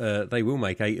another. They will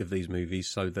make 8 of these movies,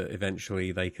 so that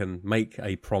eventually they can make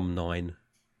a Prom 9.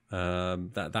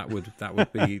 That would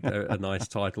be a nice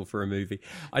title for a movie.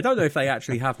 I don't know if they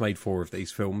actually have made 4 of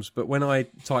these films, but when I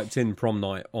typed in Prom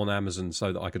Night on Amazon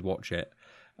so that I could watch it,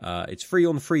 it's free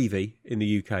on Freevee in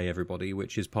the UK, everybody,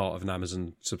 which is part of an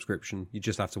Amazon subscription. You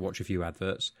just have to watch a few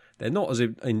adverts. They're not as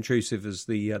intrusive as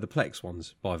the Plex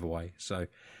ones, by the way. So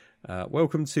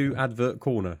welcome to Advert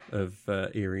Corner of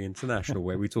Erie International,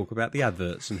 where we talk about the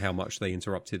adverts and how much they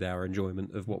interrupted our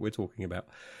enjoyment of what we're talking about.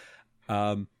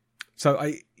 So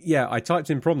I typed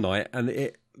in Prom Night, and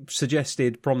it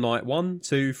suggested Prom Night 1,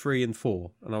 2, 3, and 4.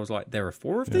 And I was like, there are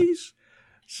 4 of these?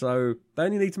 So they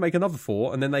only need to make another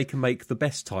 4, and then they can make the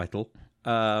best title,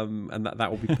 and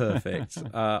that will be perfect.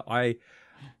 I'm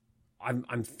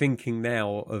thinking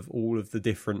now of all of the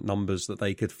different numbers that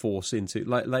they could force into.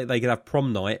 Like they could have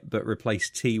Prom Night, but replace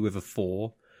T with a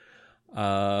 4.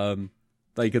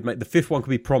 They could make the 5th one could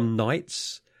be Prom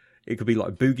Nights. It could be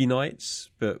like Boogie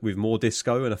Nights, but with more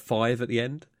disco and a 5 at the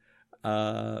end.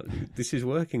 This is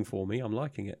working for me. I'm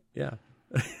liking it. Yeah.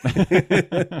 I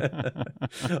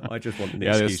just want an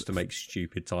excuse to make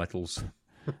stupid titles.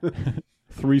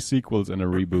 3 sequels and a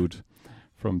reboot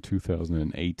from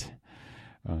 2008.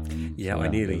 I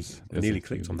nearly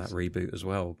clicked on that reboot as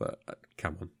well, but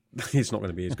come on. It's not going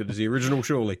to be as good as the original,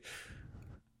 surely.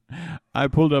 I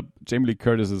pulled up Jamie Lee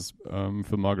Curtis's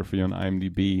filmography on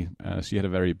IMDb. She had a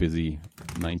very busy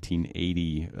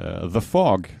 1980. The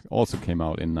Fog also came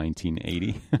out in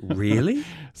 1980. Really?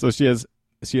 So she has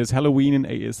Halloween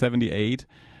in 78,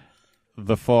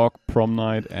 The Fog, Prom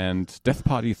Night, and Death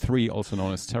Party 3, also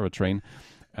known as Terror Train.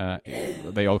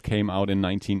 They all came out in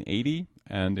 1980.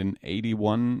 And in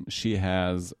 81, she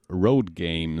has Road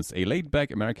Games. A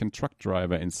laid-back American truck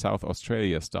driver in South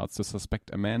Australia starts to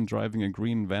suspect a man driving a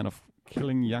green van of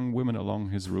killing young women along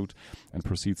his route and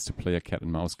proceeds to play a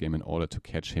cat-and-mouse game in order to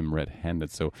catch him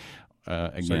red-handed. So,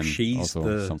 again,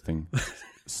 also something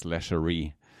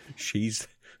slashery. Is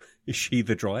she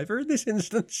the driver in this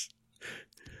instance?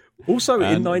 Also,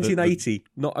 in 1980,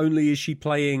 not only is she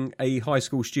playing a high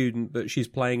school student, but she's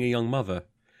playing a young mother.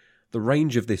 The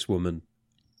range of this woman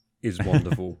is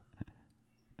wonderful.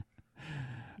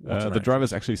 The driver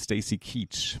is actually Stacy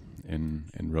Keach in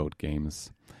Road Games.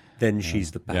 Then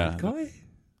she's the bad guy?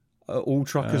 Are all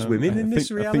truckers women in this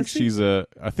reality? I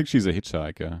think she's a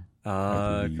hitchhiker.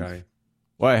 Okay.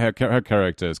 Well, her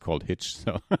character is called Hitch,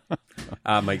 so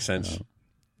makes sense.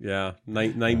 Yeah,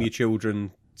 name your children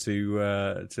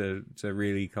to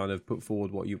really kind of put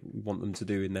forward what you want them to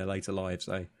do in their later lives.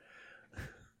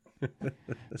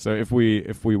 So if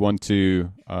we want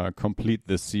to complete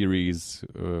the series,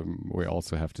 we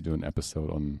also have to do an episode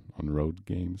on road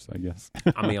games, I guess.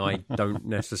 I mean, I don't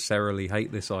necessarily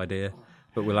hate this idea,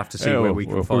 but we'll have to see where we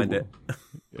can find it.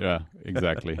 Yeah,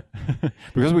 exactly.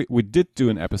 Because we did do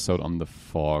an episode on the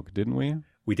fog, didn't we?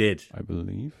 We did, I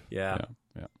believe. Yeah.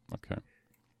 Okay.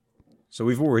 So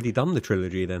we've already done the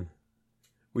trilogy then.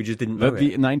 We just didn't know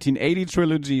The it. 1980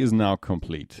 trilogy is now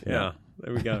complete. Yeah,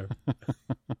 there we go.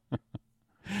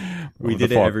 Well, We the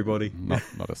did it, fog, everybody.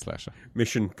 Not a slasher.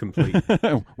 Mission complete.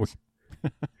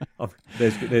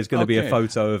 There's going to be a Okay.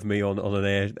 photo of me on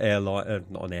an airline,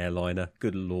 not an airliner.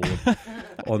 Good lord,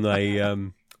 on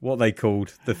a what they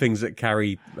called the things that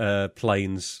carry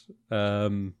planes.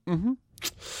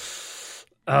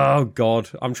 Oh God,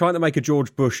 I'm trying to make a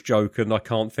George Bush joke and I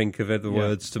can't think of other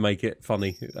words to make it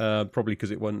funny. Probably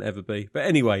because it won't ever be. But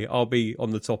anyway, I'll be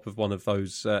on the top of one of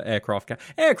those aircraft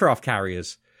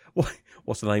carriers.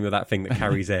 What's the name of that thing that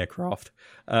carries aircraft?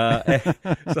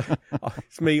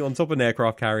 It's me on top of an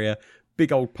aircraft carrier,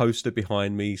 big old poster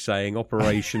behind me saying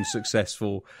 "Operation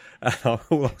Successful." All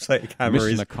I'll say to camera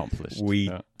Mission is, accomplished. "We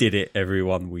did it,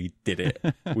 everyone. We did it.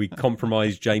 We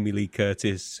compromised Jamie Lee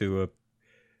Curtis to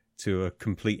a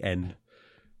complete end."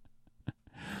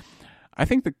 I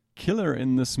think the killer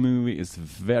in this movie is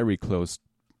very close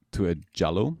to a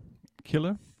Giallo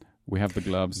killer. We have the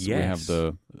gloves. Yes. We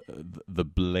have the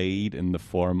blade in the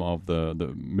form of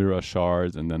the mirror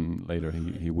shards, and then later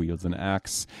he wields an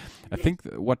axe. I think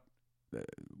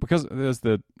because there's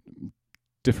the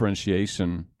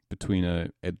differentiation between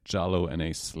a Giallo and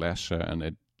a slasher, and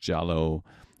a Giallo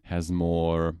has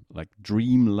more like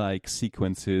dreamlike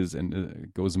sequences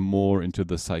and goes more into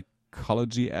the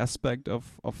psychology aspect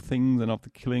of things and of the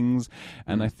killings.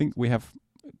 And I think we have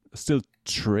still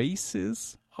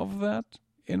traces of that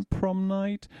in Prom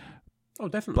Night. Oh,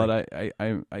 definitely. But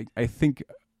I think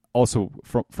also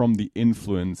from the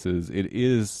influences, it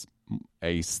is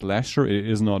a slasher. It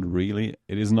is not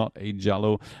a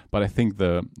Giallo, but I think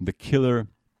the killer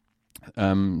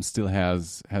still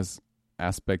has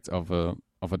aspects of a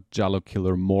Giallo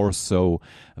killer more so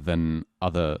than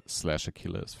other slasher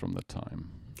killers from the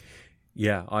time.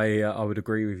 Yeah, I would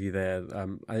agree with you there.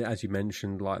 As you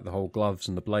mentioned, like the whole gloves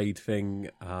and the blade thing.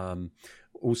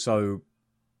 Also,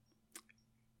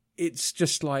 it's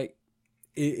just like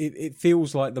it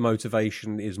feels like the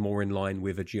motivation is more in line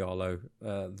with a Giallo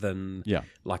than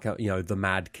like the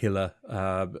mad killer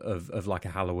of like a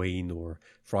Halloween or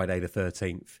Friday the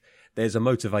 13th. There's a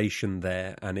motivation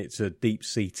there, and it's a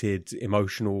deep-seated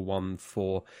emotional one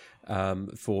for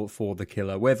the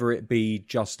killer, whether it be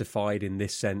justified in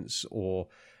this sense or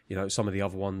some of the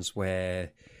other ones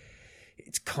where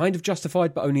it's kind of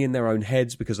justified, but only in their own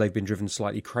heads because they've been driven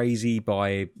slightly crazy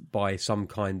by some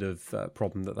kind of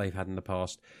problem that they've had in the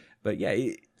past. But yeah,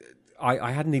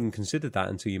 I hadn't even considered that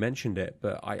until you mentioned it.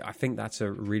 But I think that's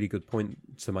a really good point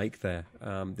to make there.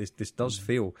 This does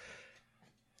feel,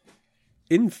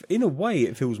 in a way,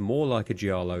 it feels more like a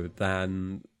Giallo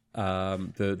than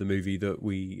the movie that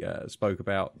we spoke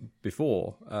about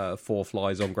before, Four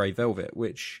Flies on Grey Velvet,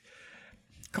 which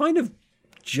kind of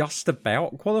just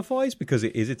about qualifies because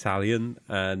it is Italian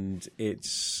and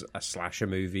it's a slasher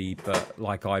movie, but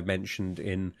like I mentioned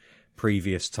in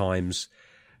previous times,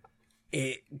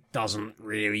 it doesn't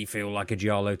really feel like a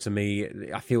Giallo to me.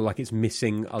 I feel like it's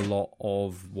missing a lot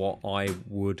of what I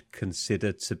would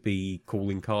consider to be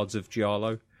calling cards of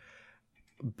Giallo.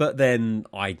 But then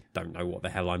I don't know what the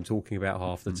hell I'm talking about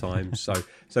half the time. So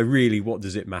really, what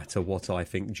does it matter what I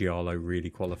think Giallo really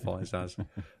qualifies as?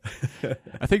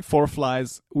 I think Four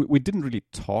Flies, we didn't really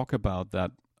talk about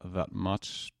that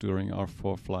much during our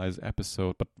Four Flies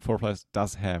episode, but Four Flies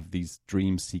does have these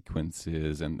dream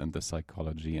sequences and the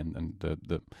psychology and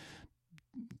the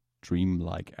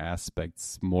dreamlike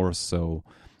aspects more so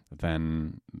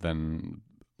than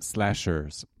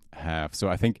slashers have. So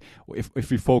I think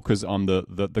if we focus on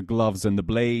the gloves and the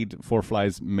blade, Four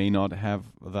Flies may not have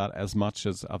that as much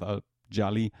as other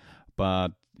Gialli,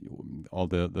 but all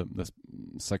the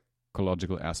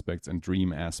psychological aspects and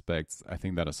dream aspects, I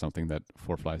think that is something that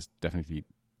Four Flies definitely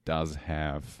does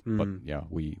have. But yeah,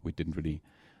 we didn't really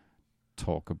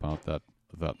talk about that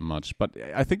much. But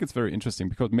I think it's very interesting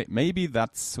because maybe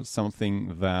that's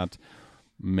something that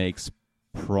makes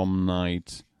Prom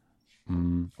Night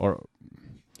or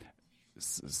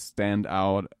stand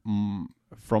out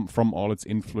from all its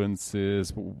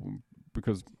influences,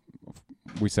 because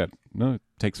we said no, it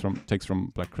takes from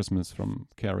Black Christmas, from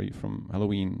Carrie, from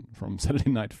Halloween, from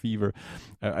Saturday Night Fever.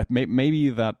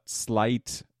 Maybe that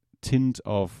slight tint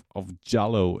of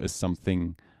giallo is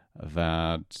something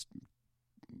that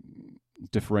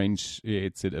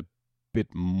differentiates it a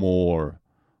bit more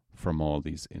from all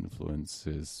these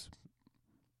influences.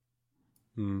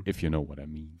 If you know what I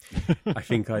mean. I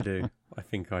think I do.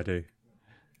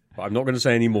 But I'm not going to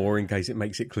say any more in case it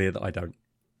makes it clear that I don't.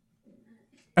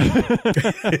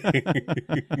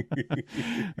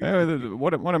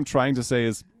 What I'm trying to say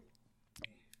is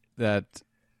that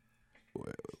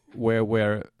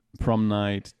where Prom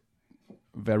Night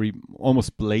very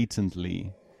almost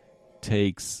blatantly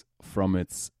takes from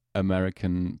its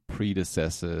American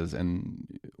predecessors,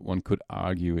 and one could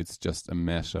argue it's just a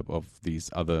mashup of these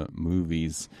other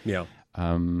movies. Yeah.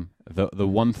 The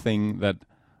one thing that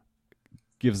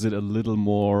gives it a little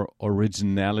more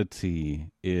originality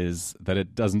is that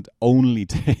it doesn't only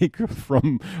take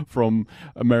from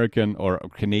American or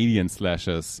Canadian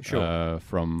slashers, Sure.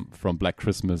 from Black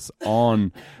Christmas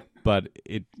on, but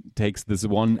it takes this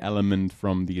one element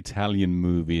from the Italian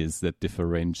movies that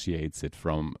differentiates it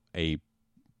from a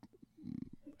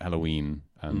Halloween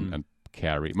and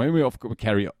Carrie. Maybe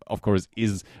Carrie, of course,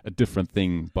 is a different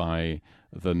thing by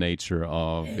the nature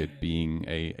of it being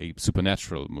a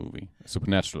supernatural movie, a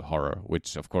supernatural horror,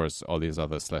 which, of course, all these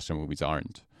other slasher movies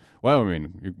aren't. Well, I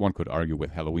mean, one could argue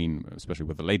with Halloween, especially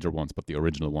with the later ones, but the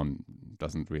original one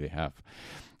doesn't really have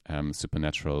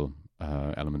supernatural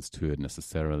elements to it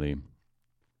necessarily.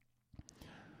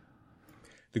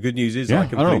 The good news is I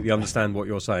completely understand what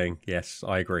you're saying. Yes,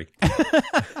 I agree.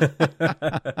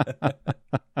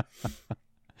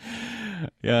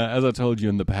 Yeah, as I told you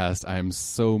in the past, I am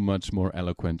so much more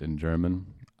eloquent in German.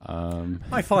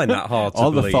 I find that hard to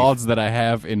all believe. the thoughts that I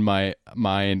have in my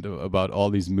mind about all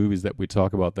these movies that we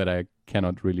talk about that I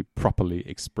cannot really properly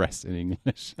express in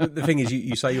English. The thing is,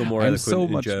 you say you're more I'm eloquent so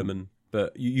in much- German,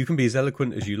 but you can be as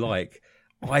eloquent as you like.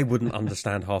 I wouldn't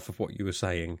understand half of what you were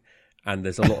saying. And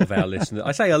there's a lot of our listeners,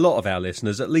 I say a lot of our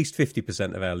listeners, at least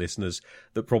 50% of our listeners,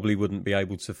 that probably wouldn't be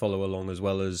able to follow along as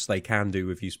well as they can do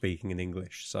with you speaking in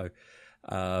English. So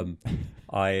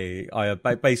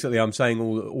basically I'm saying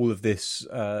all of this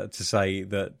to say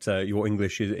that your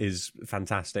English is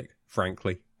fantastic,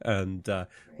 frankly. And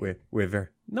we're very...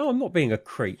 No, I'm not being a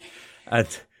creep. And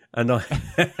I'm going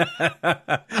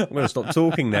to stop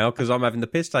talking now because I'm having the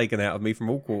piss taken out of me from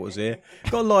all quarters here.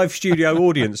 Got a live studio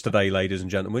audience today, ladies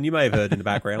and gentlemen. You may have heard in the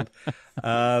background.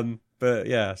 But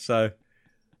yeah, so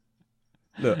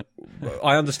look,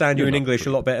 I understand you in English a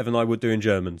lot better than I would do in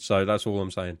German. So that's all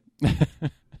I'm saying.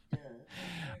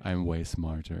 I'm way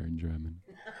smarter in German.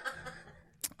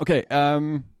 Okay,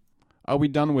 are we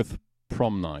done with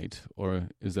Prom Night, or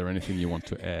is there anything you want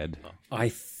to add? I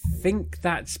think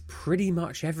that's pretty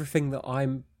much everything that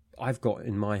I've got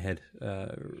in my head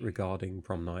regarding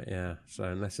Prom Night. Yeah. So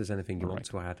unless there's anything you want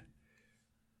to add,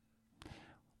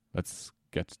 let's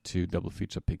get to double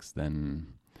feature picks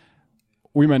then.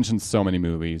 We mentioned so many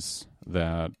movies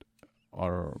that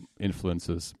are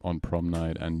influences on Prom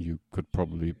Night, and you could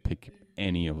probably pick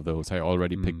any of those. I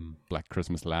already picked Black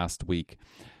Christmas last week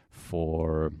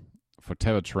for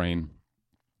Terror Train.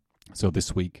 So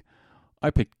this week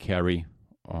I picked Carrie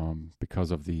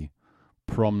because of the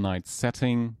Prom Night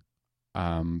setting,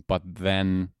 but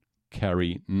then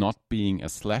Carrie not being a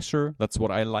slasher. That's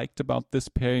what I liked about this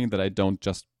pairing, that I don't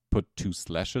just put two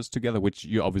slashers together, which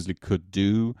you obviously could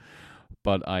do,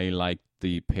 but I liked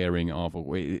the pairing of,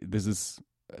 this is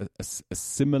a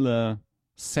similar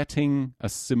setting, a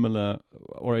similar,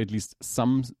 or at least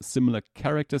some similar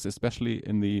characters, especially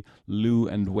in the Lou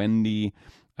and Wendy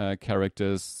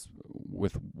characters,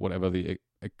 with whatever the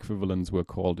equivalents were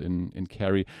called in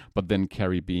Carrie, but then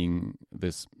Carrie being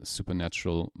this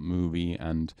supernatural movie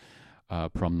and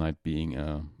Prom Night being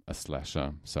a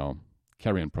slasher. So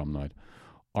Carrie and Prom Night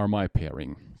are my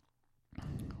pairing.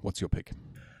 What's your pick?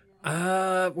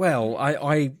 Well,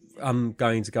 I am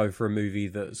going to go for a movie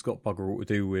that's got bugger all to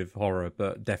do with horror,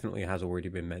 but definitely has already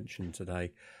been mentioned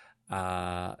today. So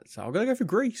I'm going to go for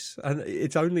Grease, and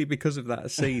it's only because of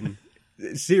that scene.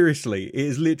 Seriously, it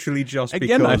is literally just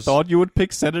Again, because... I thought you would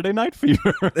pick Saturday Night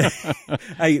Fever.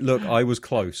 Hey, look, I was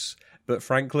close. But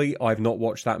frankly, I've not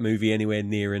watched that movie anywhere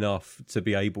near enough to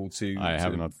be able to,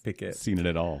 have not pick it. seen it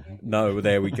at all. No,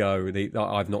 there we go.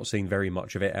 I've not seen very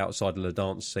much of it outside of the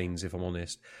dance scenes, if I'm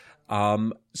honest.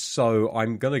 So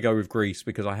I'm going to go with Grease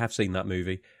because I have seen that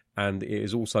movie. And it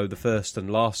is also the first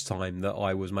and last time that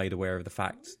I was made aware of the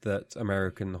fact that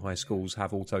American high schools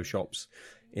have auto shops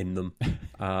in them.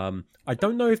 I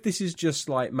don't know if this is just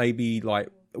maybe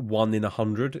 1 in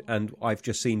 100, and I've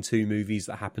just seen 2 movies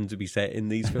that happen to be set in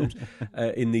these films,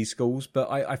 in these schools. But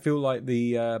I feel like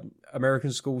the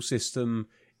American school system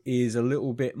is a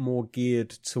little bit more geared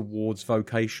towards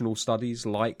vocational studies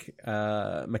like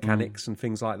mechanics and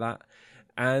things like that.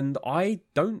 And I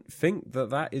don't think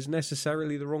that is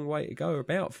necessarily the wrong way to go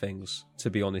about things, to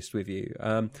be honest with you.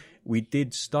 We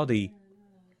did study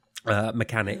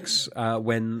mechanics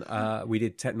when we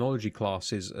did technology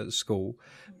classes at school,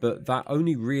 but that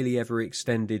only really ever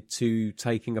extended to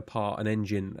taking apart an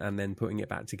engine and then putting it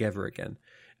back together again.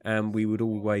 And we would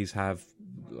always have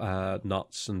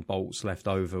nuts and bolts left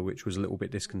over, which was a little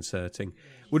bit disconcerting.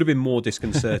 Would have been more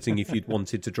disconcerting if you'd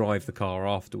wanted to drive the car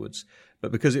afterwards.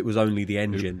 But because it was only the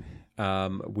engine,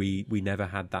 we never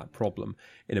had that problem.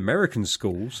 In American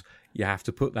schools, you have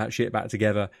to put that shit back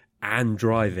together and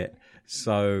drive it.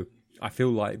 So I feel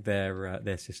like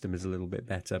their system is a little bit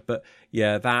better. But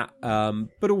yeah, that.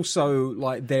 But also,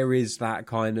 like, there is that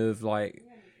kind of like.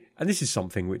 And this is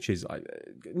something which is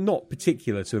not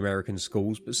particular to American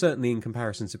schools, but certainly in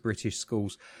comparison to British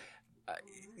schools,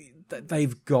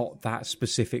 they've got that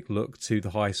specific look to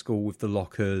the high school with the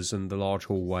lockers and the large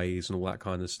hallways and all that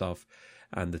kind of stuff.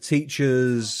 And the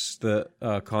teachers that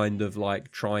are kind of like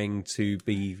trying to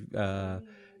be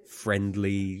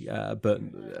friendly, but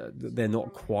they're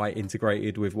not quite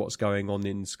integrated with what's going on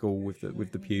in school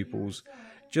with the pupils.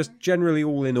 Just generally,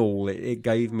 all in all, it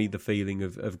gave me the feeling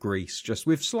of Grease, just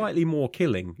with slightly more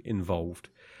killing involved.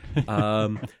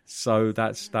 So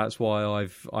that's why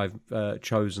I've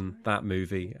chosen that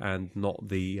movie and not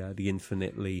the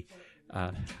infinitely.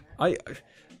 I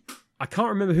can't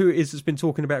remember who it is that's been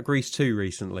talking about Grease 2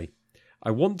 recently.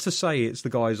 I want to say it's the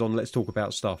guys on Let's Talk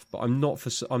About Stuff, but I'm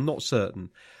not certain.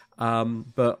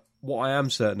 But what I am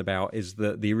certain about is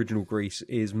that the original Grease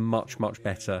is much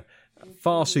better,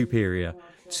 far superior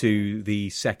to the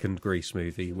second Grease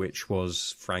movie, which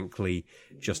was frankly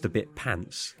just a bit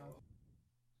pants.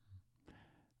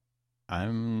 I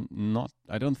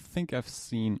don't think I've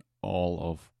seen all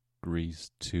of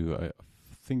Grease 2. I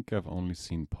think I've only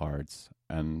seen parts,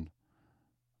 and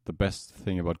the best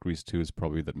thing about Grease 2 is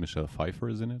probably that Michelle Pfeiffer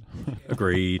is in it.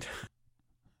 Agreed.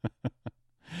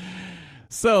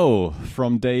 So,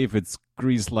 from Dave, it's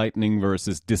Grease Lightning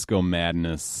versus Disco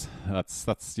Madness.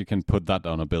 That's you can put that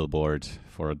on a billboard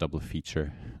for a double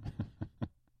feature.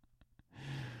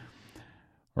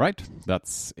 Right,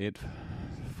 that's it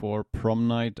for Prom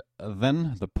Night.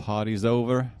 Then the party's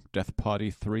over. Death Party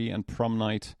 3 and Prom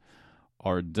Night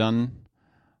are done.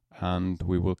 And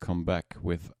we will come back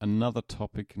with another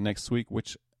topic next week,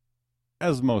 which,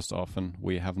 as most often,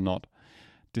 we have not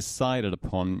decided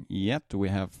upon yet. We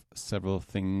have several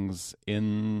things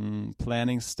in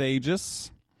planning stages.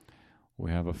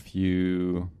 We have a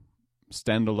few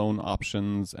standalone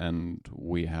options, and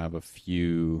we have a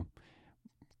few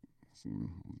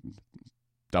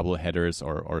double headers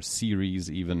or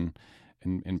series even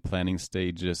in planning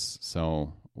stages.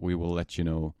 So we will let you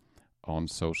know on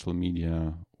social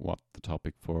media what the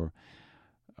topic for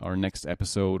our next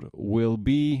episode will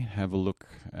be. Have a look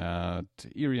at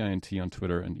Erie INT on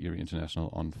Twitter and Erie International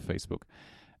on Facebook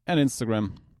and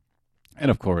Instagram.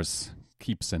 And of course,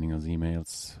 keep sending us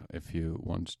emails if you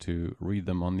want to read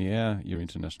them on the air,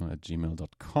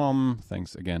 erieinternational@gmail.com.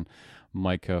 Thanks again,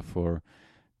 Micah, for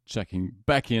checking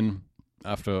back in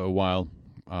after a while.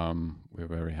 We're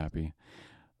very happy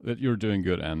that you're doing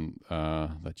good and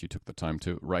that you took the time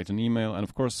to write an email. And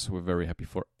of course, we're very happy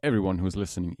for everyone who's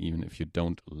listening, even if you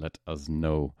don't let us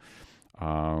know.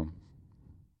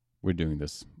 We're doing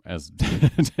this, as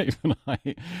Dave and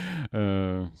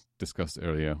I discussed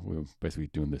earlier. We're basically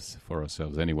doing this for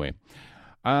ourselves anyway.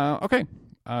 Okay,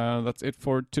 that's it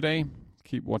for today.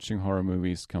 Keep watching horror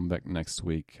movies. Come back next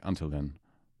week. Until then,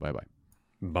 bye-bye.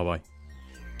 Bye-bye.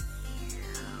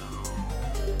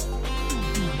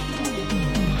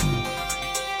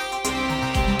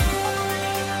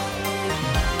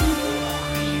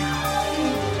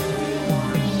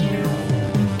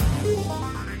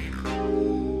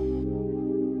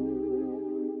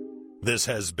 This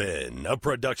has been a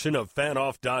production of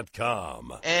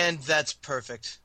Fanoff.com. And that's perfect.